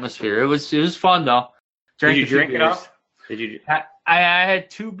crazy atmosphere. It was fun, though. Did you drink it all? Did you? I had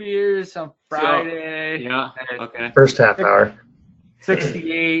 2 beers on Friday. Yeah, okay. First half hour.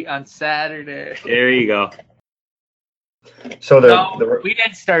 68 on Saturday. There you go. So we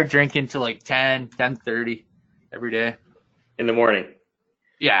didn't start drinking till like 10:30 every day. In the morning.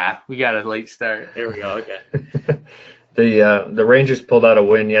 Yeah, we got a late start. There we go. Okay. The Rangers pulled out a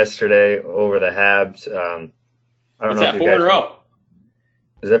win yesterday over the Habs. I don't know if you 4 in a row?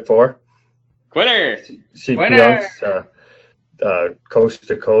 Is it 4? Winner. CPUnk's coast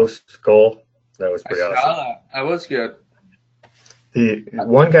to coast goal. That was pretty awesome. That was good. The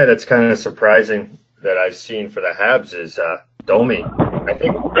one guy that's kind of surprising that I've seen for the Habs is Domi. I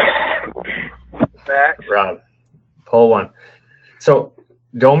think. Rob, pull one. So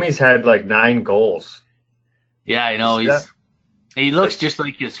Domi's had like 9 goals. Yeah, I know. He looks just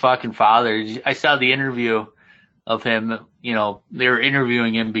like his fucking father. I saw the interview of him. You know, they were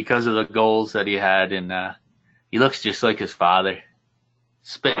interviewing him because of the goals that he had, and he looks just like his father.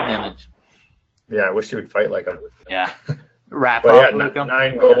 Spitting image. Yeah, I wish he would fight like him. Yeah. Wrap but up yeah, like him.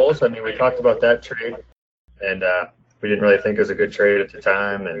 9 goals. I mean, we talked about that trade, and we didn't really think it was a good trade at the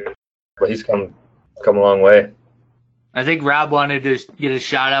time, but he's come a long way. I think Rob wanted to get a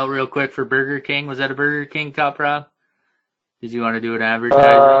shout out real quick for Burger King. Was that a Burger King cup, Rob? Did you want to do an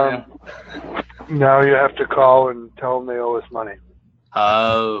advertisement? No, you have to call and tell them they owe us money.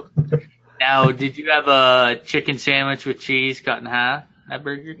 Oh. Now, did you have a chicken sandwich with cheese cut in half at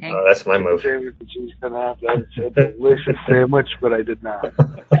Burger King? Oh, that's my move. Sandwich with cheese cut in half. That's a delicious sandwich, but I did not.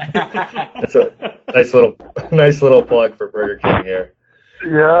 That's a nice little plug for Burger King here.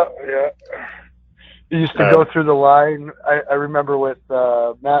 Yeah. You used to go through the line. I remember with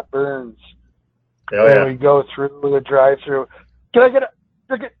Matt Burns. When we go through the drive-through. Can I get a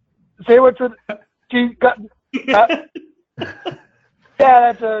chicken sandwich with cheese cut? Yeah,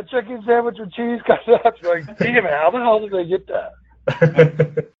 that's a chicken sandwich with cheese cut. Like, damn it, how the hell did they get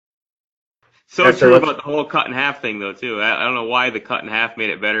that? So true about the whole cut in half thing, though, too. I don't know why the cut in half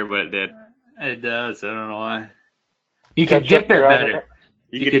made it better, but it did. It does. I don't know why. You can dip it better.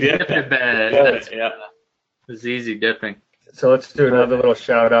 You can dip it better. Yeah. It's easy dipping. So let's do another little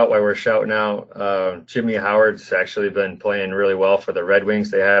shout out while we're shouting out. Jimmy Howard's actually been playing really well for the Red Wings.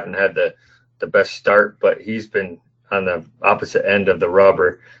 They haven't had the best start, but he's been on the opposite end of the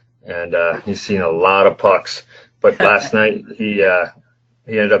rubber, and he's seen a lot of pucks. But last night he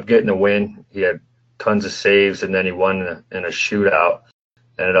ended up getting a win. He had tons of saves, and then he won in a shootout.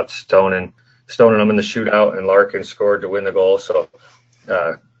 Ended up stoning him in the shootout, and Larkin scored to win the goal. So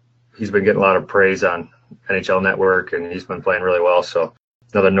he's been getting a lot of praise on NHL Network, and he's been playing really well. So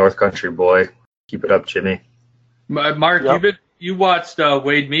another North Country boy. Keep it up, Jimmy. Mark, you watched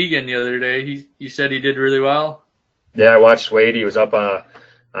Wade Megan the other day. You said he did really well. Yeah, I watched Wade. He was up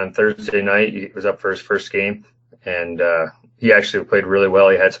on Thursday night. He was up for his first game, and he actually played really well.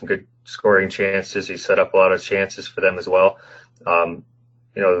 He had some good scoring chances. He set up a lot of chances for them as well.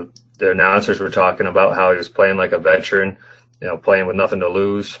 The announcers were talking about how he was playing like a veteran, playing with nothing to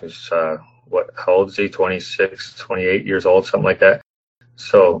lose. He's, how old is he? 26, 28 years old, something like that.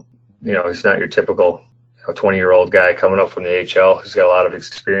 So, he's not your typical 20-year-old guy coming up from the AHL. He's got a lot of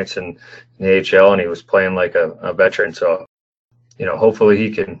experience in the AHL, and he was playing like a veteran. So hopefully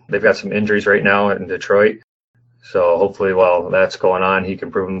he can. They've got some injuries right now in Detroit, so hopefully while that's going on, he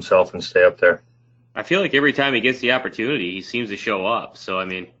can prove himself and stay up there. I feel like every time he gets the opportunity, he seems to show up. So, I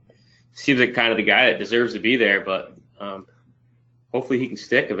mean, seems like kind of the guy that deserves to be there, but hopefully he can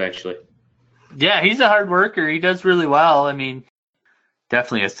stick eventually. Yeah, he's a hard worker. He does really well. I mean,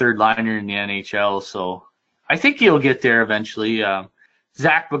 definitely a third liner in the NHL, so I think he'll get there eventually.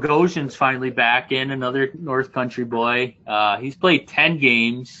 Zach Bogosian's finally back in, another North Country boy. He's played 10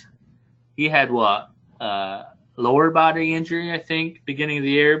 games. He had lower body injury, I think, beginning of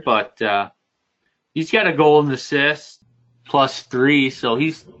the year, but he's got a goal and assist +3, so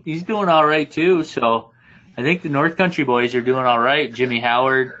he's doing all right too. So I think the North Country boys are doing all right. Jimmy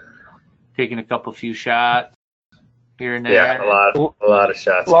Howard taking a few shots here and there. Yeah, a lot of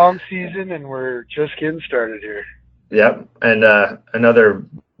shots. Long season, and we're just getting started here. Yep, and another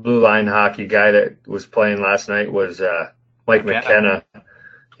blue line hockey guy that was playing last night was Mike McKenna.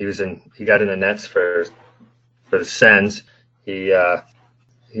 He got in the nets for the Sens. He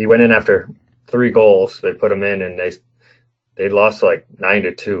went in after 3 goals. They put him in, and they lost like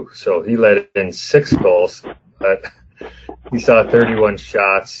 9-2. So he let in 6 goals, but he saw 31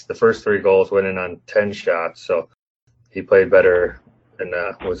 shots. The first 3 goals went in on 10 shots. So he played better than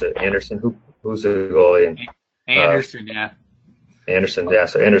was it Anderson? Who's the goalie? Anderson, yeah. Anderson, yeah.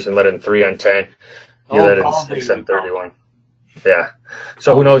 So Anderson let in 3 on 10. He let in 6 on 31. Yeah.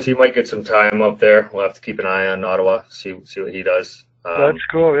 So who knows? He might get some time up there. We'll have to keep an eye on Ottawa, see what he does. That's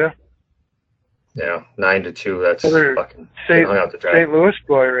cool, yeah. Yeah, 9-2. That's fucking hung out to dry. St. Louis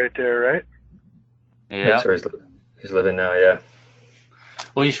boy right there, right? Yeah. That's where he's living now, yeah.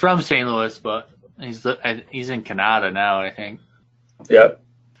 Well, he's from St. Louis, but he's in Canada now, I think. Yep.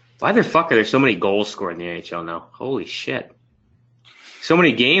 Why the fuck are there so many goals scored in the NHL now? Holy shit. So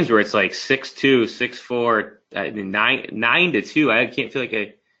many games where it's like 6-2, 6-4, 9-2. I can't feel like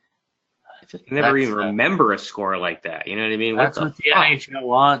I never even remember a score like that. You know what I mean? That's what the NHL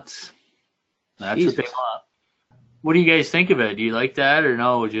wants. That's what they want. What do you guys think of it? Do you like that or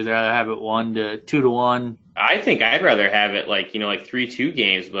no? Would you rather have it 2-1? I think I'd rather have it like 3-2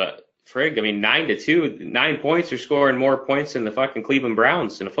 games, but frig, I mean 9-2, 9 points are scoring more points than the fucking Cleveland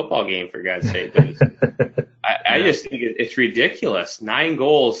Browns in a football game, for God's sake. I just think it's ridiculous. 9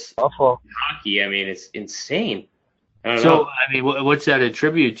 goals in hockey. I mean, it's insane. I don't know. I mean, what's that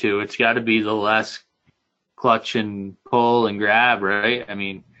attribute to? It's got to be the less clutch and pull and grab, right? I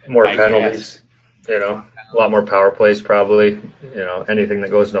mean, more penalties. A lot more power plays probably. Anything that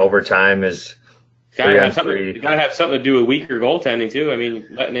goes in overtime is. You gotta have something to do with weaker goaltending too. I mean,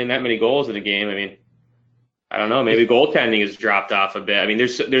 letting in that many goals in a game. I mean, I don't know. Maybe goaltending has dropped off a bit. I mean,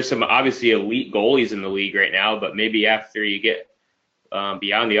 there's some obviously elite goalies in the league right now, but maybe after you get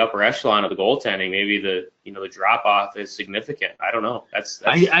beyond the upper echelon of the goaltending, maybe the drop off is significant. I don't know.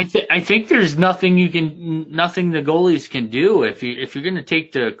 I think there's nothing the goalies can do if you're going to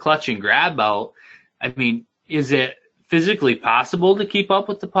take the clutch and grab out. I mean, is it physically possible to keep up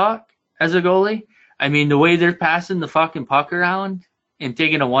with the puck as a goalie? I mean, the way they're passing the fucking puck around and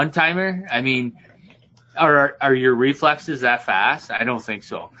taking a one-timer, I mean, are your reflexes that fast? I don't think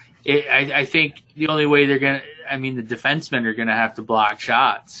so. I think the only way the defensemen are going to have to block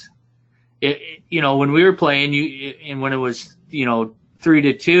shots. When we were playing, and when it was,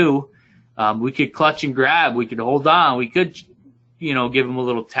 3-2, we could clutch and grab. We could hold on. We could, give them a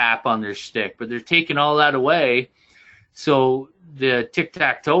little tap on their stick. But they're taking all that away. So the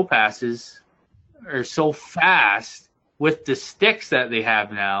tic-tac-toe passes are so fast with the sticks that they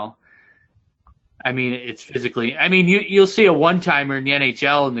have now. I mean, it's physically. I mean, you'll see a one-timer in the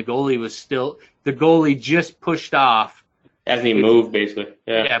NHL, and the goalie just pushed off. Hasn't even moved, basically.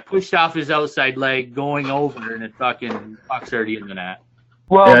 Yeah, pushed off his outside leg, going over, and it fucking puck's already in the net.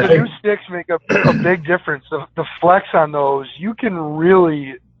 Well, the new sticks make a big difference. The flex on those, you can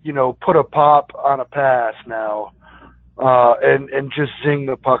really, put a pop on a pass now. And just zing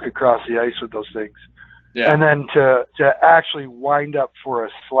the puck across the ice with those things. Yeah. And then to actually wind up for a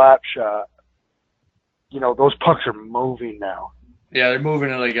slap shot, those pucks are moving now. Yeah, they're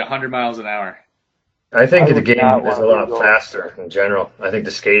moving at like 100 miles an hour. I think the game is a lot faster in general. I think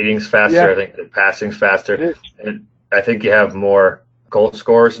the skating's faster. Yeah. I think the passing's faster. And I think you have more goal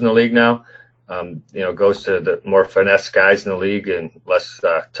scorers in the league now. Goes to the more finesse guys in the league and less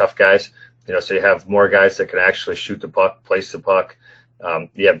tough guys. So you have more guys that can actually shoot the puck, place the puck.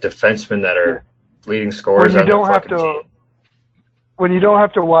 You have defensemen that are leading scorers on the fucking team. When you don't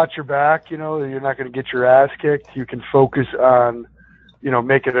have to watch your back, you're not going to get your ass kicked. You can focus on,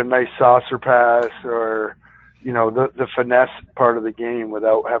 making a nice saucer pass or, the finesse part of the game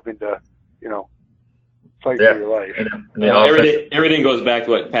without having to, fight for your life. Everything goes back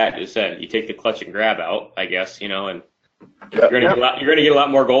to what Pat just said. You take the clutch and grab out, I guess, and you're going to get a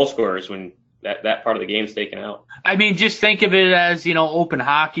lot more goal scorers when that part of the game's taken out. I mean, just think of it as, open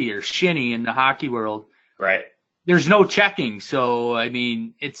hockey or shinny in the hockey world. Right. There's no checking. So, I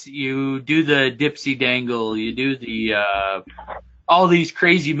mean, you do the dipsy dangle, you do the all these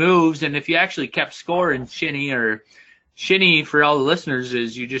crazy moves, and if you actually kept score in shinny for all the listeners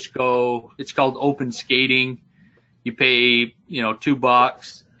is you just go, it's called open skating. You pay,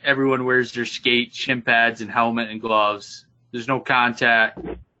 $2. Everyone wears their skates, shin pads, and helmet and gloves. There's no contact.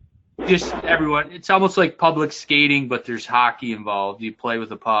 Just everyone. It's almost like public skating, but there's hockey involved. You play with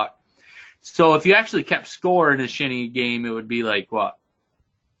the puck. So if you actually kept score in a shinny game, it would be like,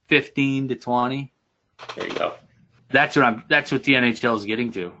 15 to 20? There you go. That's what the NHL is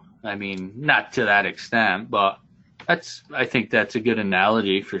getting to. I mean, not to that extent, but I think that's a good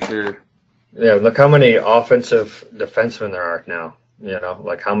analogy for sure. Yeah, look how many offensive defensemen there are now.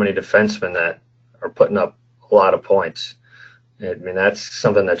 Like how many defensemen that are putting up a lot of points. I mean, that's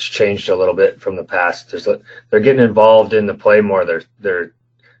something that's changed a little bit from the past. They're getting involved in the play more. They're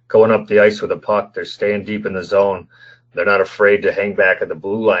going up the ice with a puck. They're staying deep in the zone. They're not afraid to hang back at the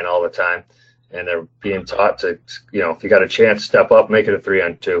blue line all the time. And they're being taught to, if you got a chance, step up, make it a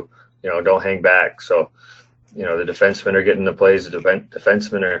 3-on-2. Don't hang back. So, the defensemen are getting the plays. The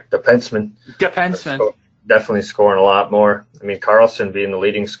defensemen are definitely scoring a lot more. I mean, Carlson being the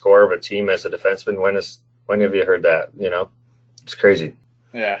leading scorer of a team as a defenseman. When have you heard that? It's crazy.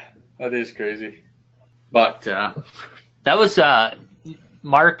 Yeah, that is crazy. But that was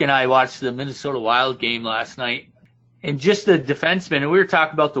Mark and I watched the Minnesota Wild game last night. And just the defensemen, and we were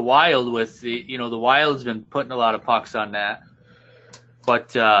talking about the Wild with the Wild's been putting a lot of pucks on that.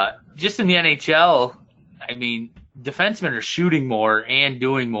 But just in the NHL, I mean, defensemen are shooting more and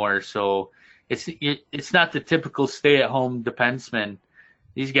doing more. So it's not the typical stay-at-home defenseman.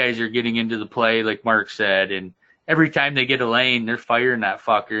 These guys are getting into the play, like Mark said, and every time they get a lane, they're firing that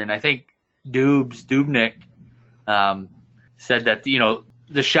fucker. And I think Dubnik said that,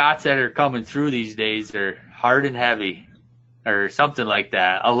 the shots that are coming through these days are hard and heavy or something like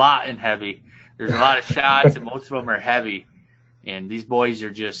that. A lot and heavy. There's a lot of shots and most of them are heavy. And these boys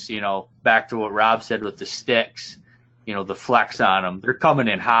are just, back to what Rob said with the sticks, the flex on them. They're coming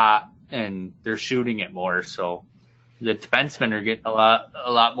in hot and they're shooting it more. So the defensemen are getting a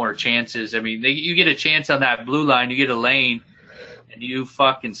lot more chances. I mean, you get a chance on that blue line, you get a lane, and you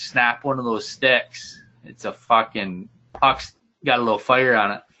fucking snap one of those sticks. It's a fucking puck's got a little fire on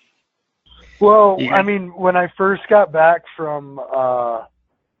it. Well, I mean, when I first got back from,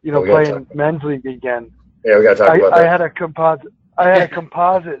 playing men's league again, yeah, we got to talk about that. I had a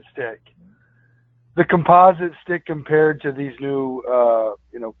composite stick. The composite stick compared to these new,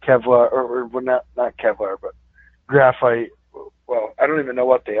 Kevlar or not Kevlar, but graphite. Well, I don't even know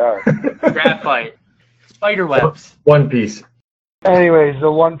what they are. Graphite, spider webs, one piece. Anyways,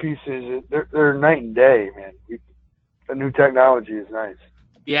 the one pieces they're night and day, man. The new technology is nice.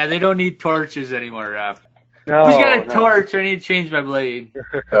 Yeah, they don't need torches anymore, Rob. No, who's got a torch? I need to change my blade.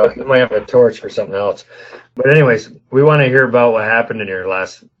 You might have a torch for something else. But anyways, we want to hear about what happened in your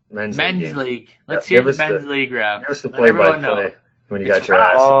last men's league. Let's hear the men's league, Rob. Give us the play-by-play when you got your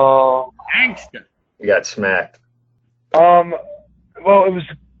ass. Oh, gangster. You got smacked. Well, it was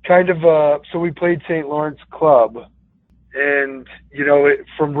kind of so we played St. Lawrence Club, and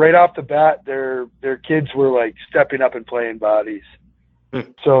from right off the bat, their kids were like stepping up and playing bodies.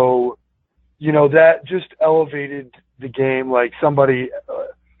 So, that just elevated the game. Like somebody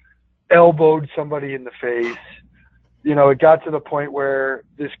elbowed somebody in the face. It got to the point where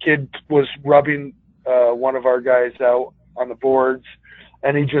this kid was rubbing one of our guys out on the boards,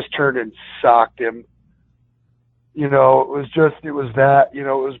 and he just turned and socked him. It was that, it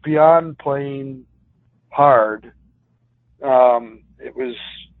was beyond playing hard. It was,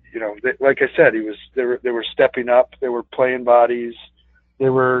 like I said, they were stepping up, they were playing bodies, they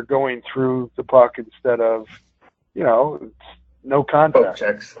were going through the puck instead of, no contact. Poke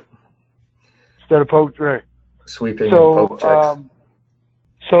checks. Instead of poke, right. Sweeping and poke checks.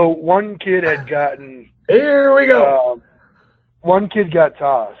 So one kid had gotten. Here we go. One kid got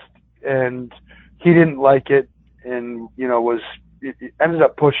tossed, and he didn't like it, and ended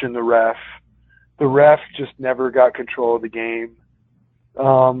up pushing the ref. The ref just never got control of the game.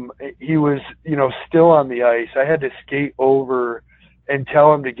 He was, still on the ice. I had to skate over and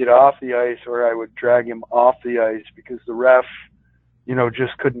tell him to get off the ice, or I would drag him off the ice because the ref,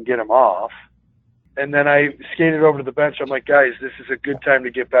 just couldn't get him off. And then I skated over to the bench. I'm like, guys, this is a good time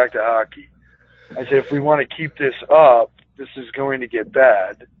to get back to hockey. I said, if we want to keep this up, this is going to get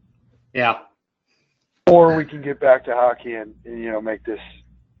bad. Yeah. or we can get back to hockey and make this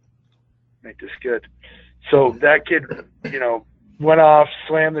good. So that kid, went off,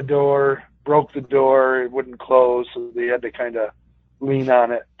 slammed the door, broke the door, it wouldn't close, so they had to kind of lean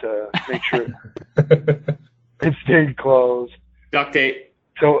on it to make sure it stayed closed. Duct tape.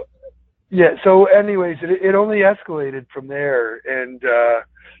 So, yeah. So, anyways, it only escalated from there, and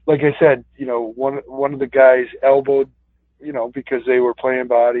like I said, one of the guys elbowed, because they were playing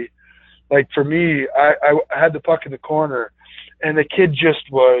body. Like for me, I had the puck in the corner, and the kid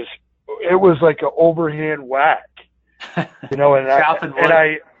it was like an overhand whack, and it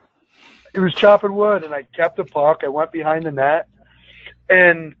was chopping wood, and I kept the puck. I went behind the net,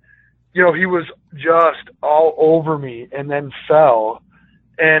 and he was just all over me, and then fell,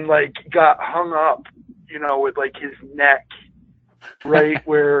 and like got hung up, with like his neck, right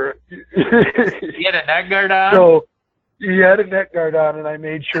where he had a neck guard on. So he had a neck guard on, and I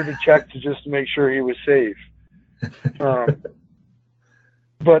made sure to check just to make sure he was safe.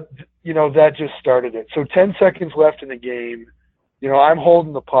 But that just started it. So 10 seconds left in the game. I'm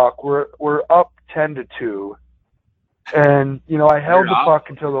holding the puck. We're up 10-2, and I held the puck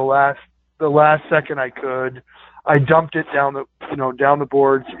until the last second I could. I dumped it down the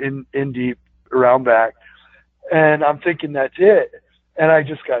boards in deep around back, and I'm thinking that's it, and I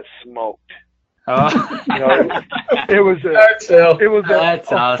just got smoked. Oh. It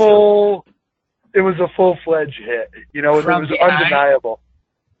was a full-fledged hit. It was undeniable.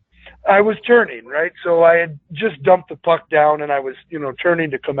 I was turning, right? So I had just dumped the puck down, and I was,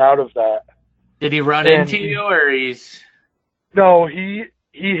 turning to come out of that. Did he run into you, or he's? No, he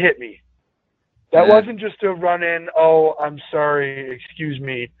hit me. That wasn't just a run in. Oh, I'm sorry. Excuse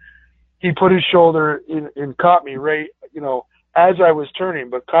me. He put his shoulder in and caught me right, as I was turning,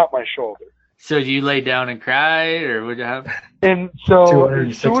 but caught my shoulder. So did you lay down and cry, or what happened? And so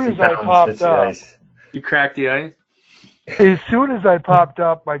as soon as I popped up, you cracked the ice. As soon as I popped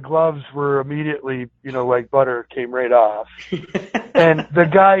up, my gloves were immediately, like butter, came right off. And the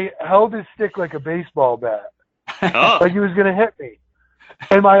guy held his stick like a baseball bat, like he was going to hit me.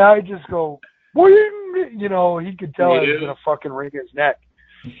 And my eye just go, boing! He could tell I was going to fucking wring his neck.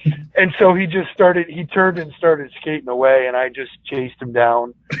 And so he turned and started skating away, and I just chased him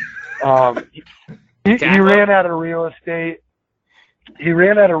down. He ran out of real estate.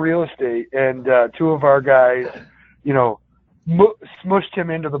 And two of our guys, smushed him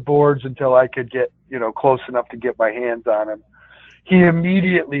into the boards until I could get, close enough to get my hands on him. He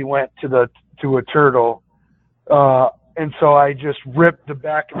immediately went to a turtle, and so I just ripped the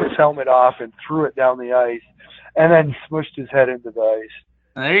back of his helmet off and threw it down the ice, and then smushed his head into the ice.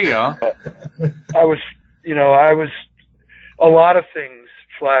 There you go. I was a lot of things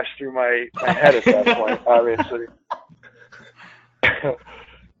flashed through my head at that point, obviously.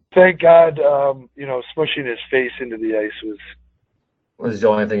 Thank God, smushing his face into the ice was the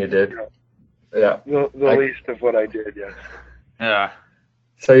only thing you did. Yeah. The least of what I did, yes. Yeah.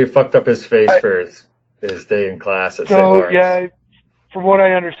 So you fucked up his face for his day in class at St. Lawrence. Yeah, from what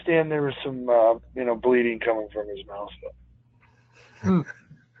I understand, there was some, bleeding coming from his mouth.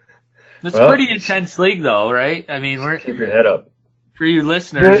 That's a pretty intense league, though, right? I mean, keep your head up. For you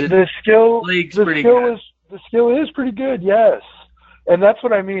listeners, the skill good. The skill is pretty good, yes. And that's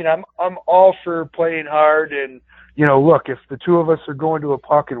what I mean. I'm all for playing hard, and look, if the two of us are going to a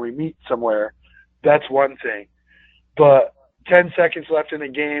puck and we meet somewhere, that's one thing. But 10 seconds left in the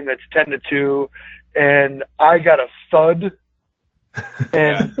game, that's 10-2, and I got a thud,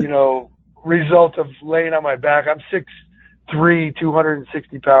 and result of laying on my back. I'm 6'3",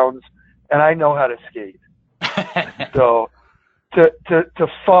 260 pounds, and I know how to skate. So to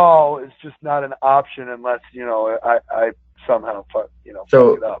fall is just not an option unless I somehow fuck it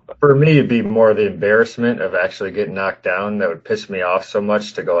up. For me, it'd be more the embarrassment of actually getting knocked down that would piss me off so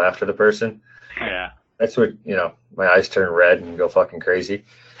much to go after the person. Yeah. That's what, my eyes turn red and go fucking crazy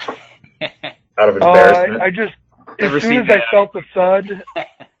out of embarrassment. As soon as I felt the thud,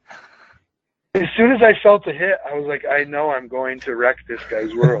 as soon as I felt the hit, I was like, I know I'm going to wreck this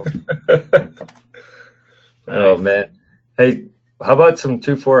guy's world. Oh, man. Hey, how about some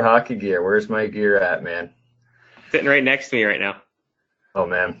 2-4 hockey gear? Where's my gear at, man? Sitting right next to me right now. Oh,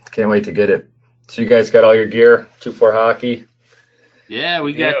 man. Can't wait to get it. So you guys got all your gear, 2-4 hockey? Yeah,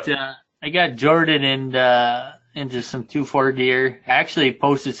 we got I got Jordan into some 2-4 gear. I actually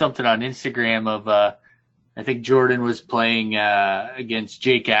posted something on Instagram of I think Jordan was playing against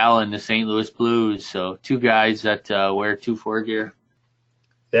Jake Allen, the St. Louis Blues. So two guys that wear 2-4 gear.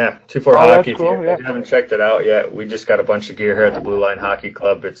 Yeah, 2-4 hockey. Cool, if you haven't checked it out yet, we just got a bunch of gear here at the Blue Line Hockey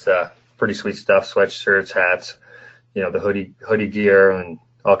Club. It's pretty sweet stuff, sweatshirts, hats, the hoodie gear, and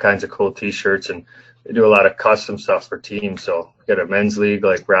all kinds of cool T-shirts. And they do a lot of custom stuff for teams. So get a men's league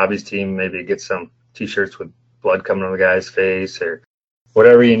like Robbie's team, maybe get some T-shirts with blood coming on the guy's face or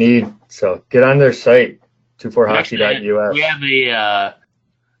whatever you need. So get on their site, 24hockey.us. We have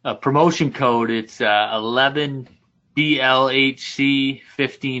a promotion code. It's 11 BLHC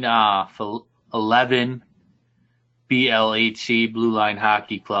 15 off. 11 BLHC Blue Line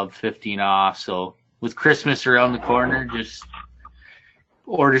Hockey Club 15 off. So with Christmas around the corner, just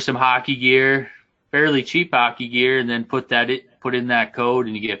order some hockey gear, fairly cheap hockey gear, and then put in that code,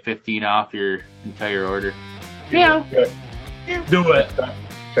 and you get 15 off your entire order. Yeah. Do it.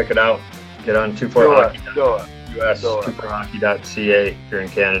 Check it out. Get on 24hockey.us, 24hockey.ca if you're in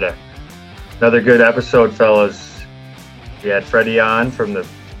Canada. Another good episode, fellas. We had Freddy on from the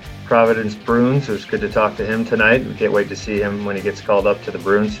Providence Bruins. It was good to talk to him tonight. We can't wait to see him when he gets called up to the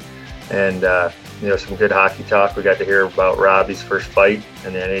Bruins. And, some good hockey talk. We got to hear about Robbie's first fight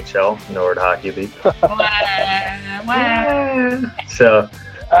in the NHL, Nord Hockey League. So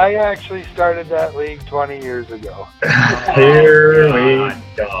I actually started that league 20 years ago. Here we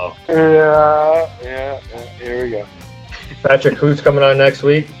go. Yeah, here we go. Patrick, who's coming on next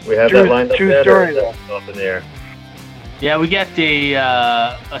week? We have that lined up. True story, though. Up in the air. Yeah, we got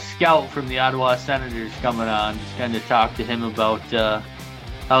a scout from the Ottawa Senators coming on. Just kind of talk to him about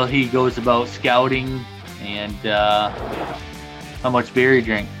how he goes about scouting and how much beer he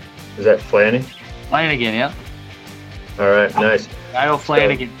drinks. Is that Flanagan? Flanagan, yeah. All right, nice. Kyle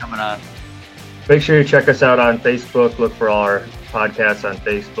Flanagan coming on. Make sure you check us out on Facebook. Look for all our podcasts on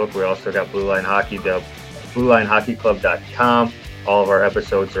Facebook. We also got Blue Line Hockey, BlueLineHockeyClub.com. All of our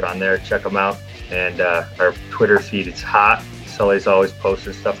episodes are on there. Check them out. And our Twitter feed, it's hot. Sully's always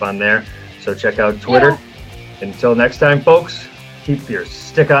posting stuff on there. So check out Twitter. Yeah. Until next time, folks, keep your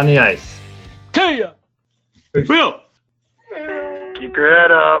stick on the ice. See ya. Will. Keep your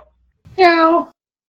head up. Yeah.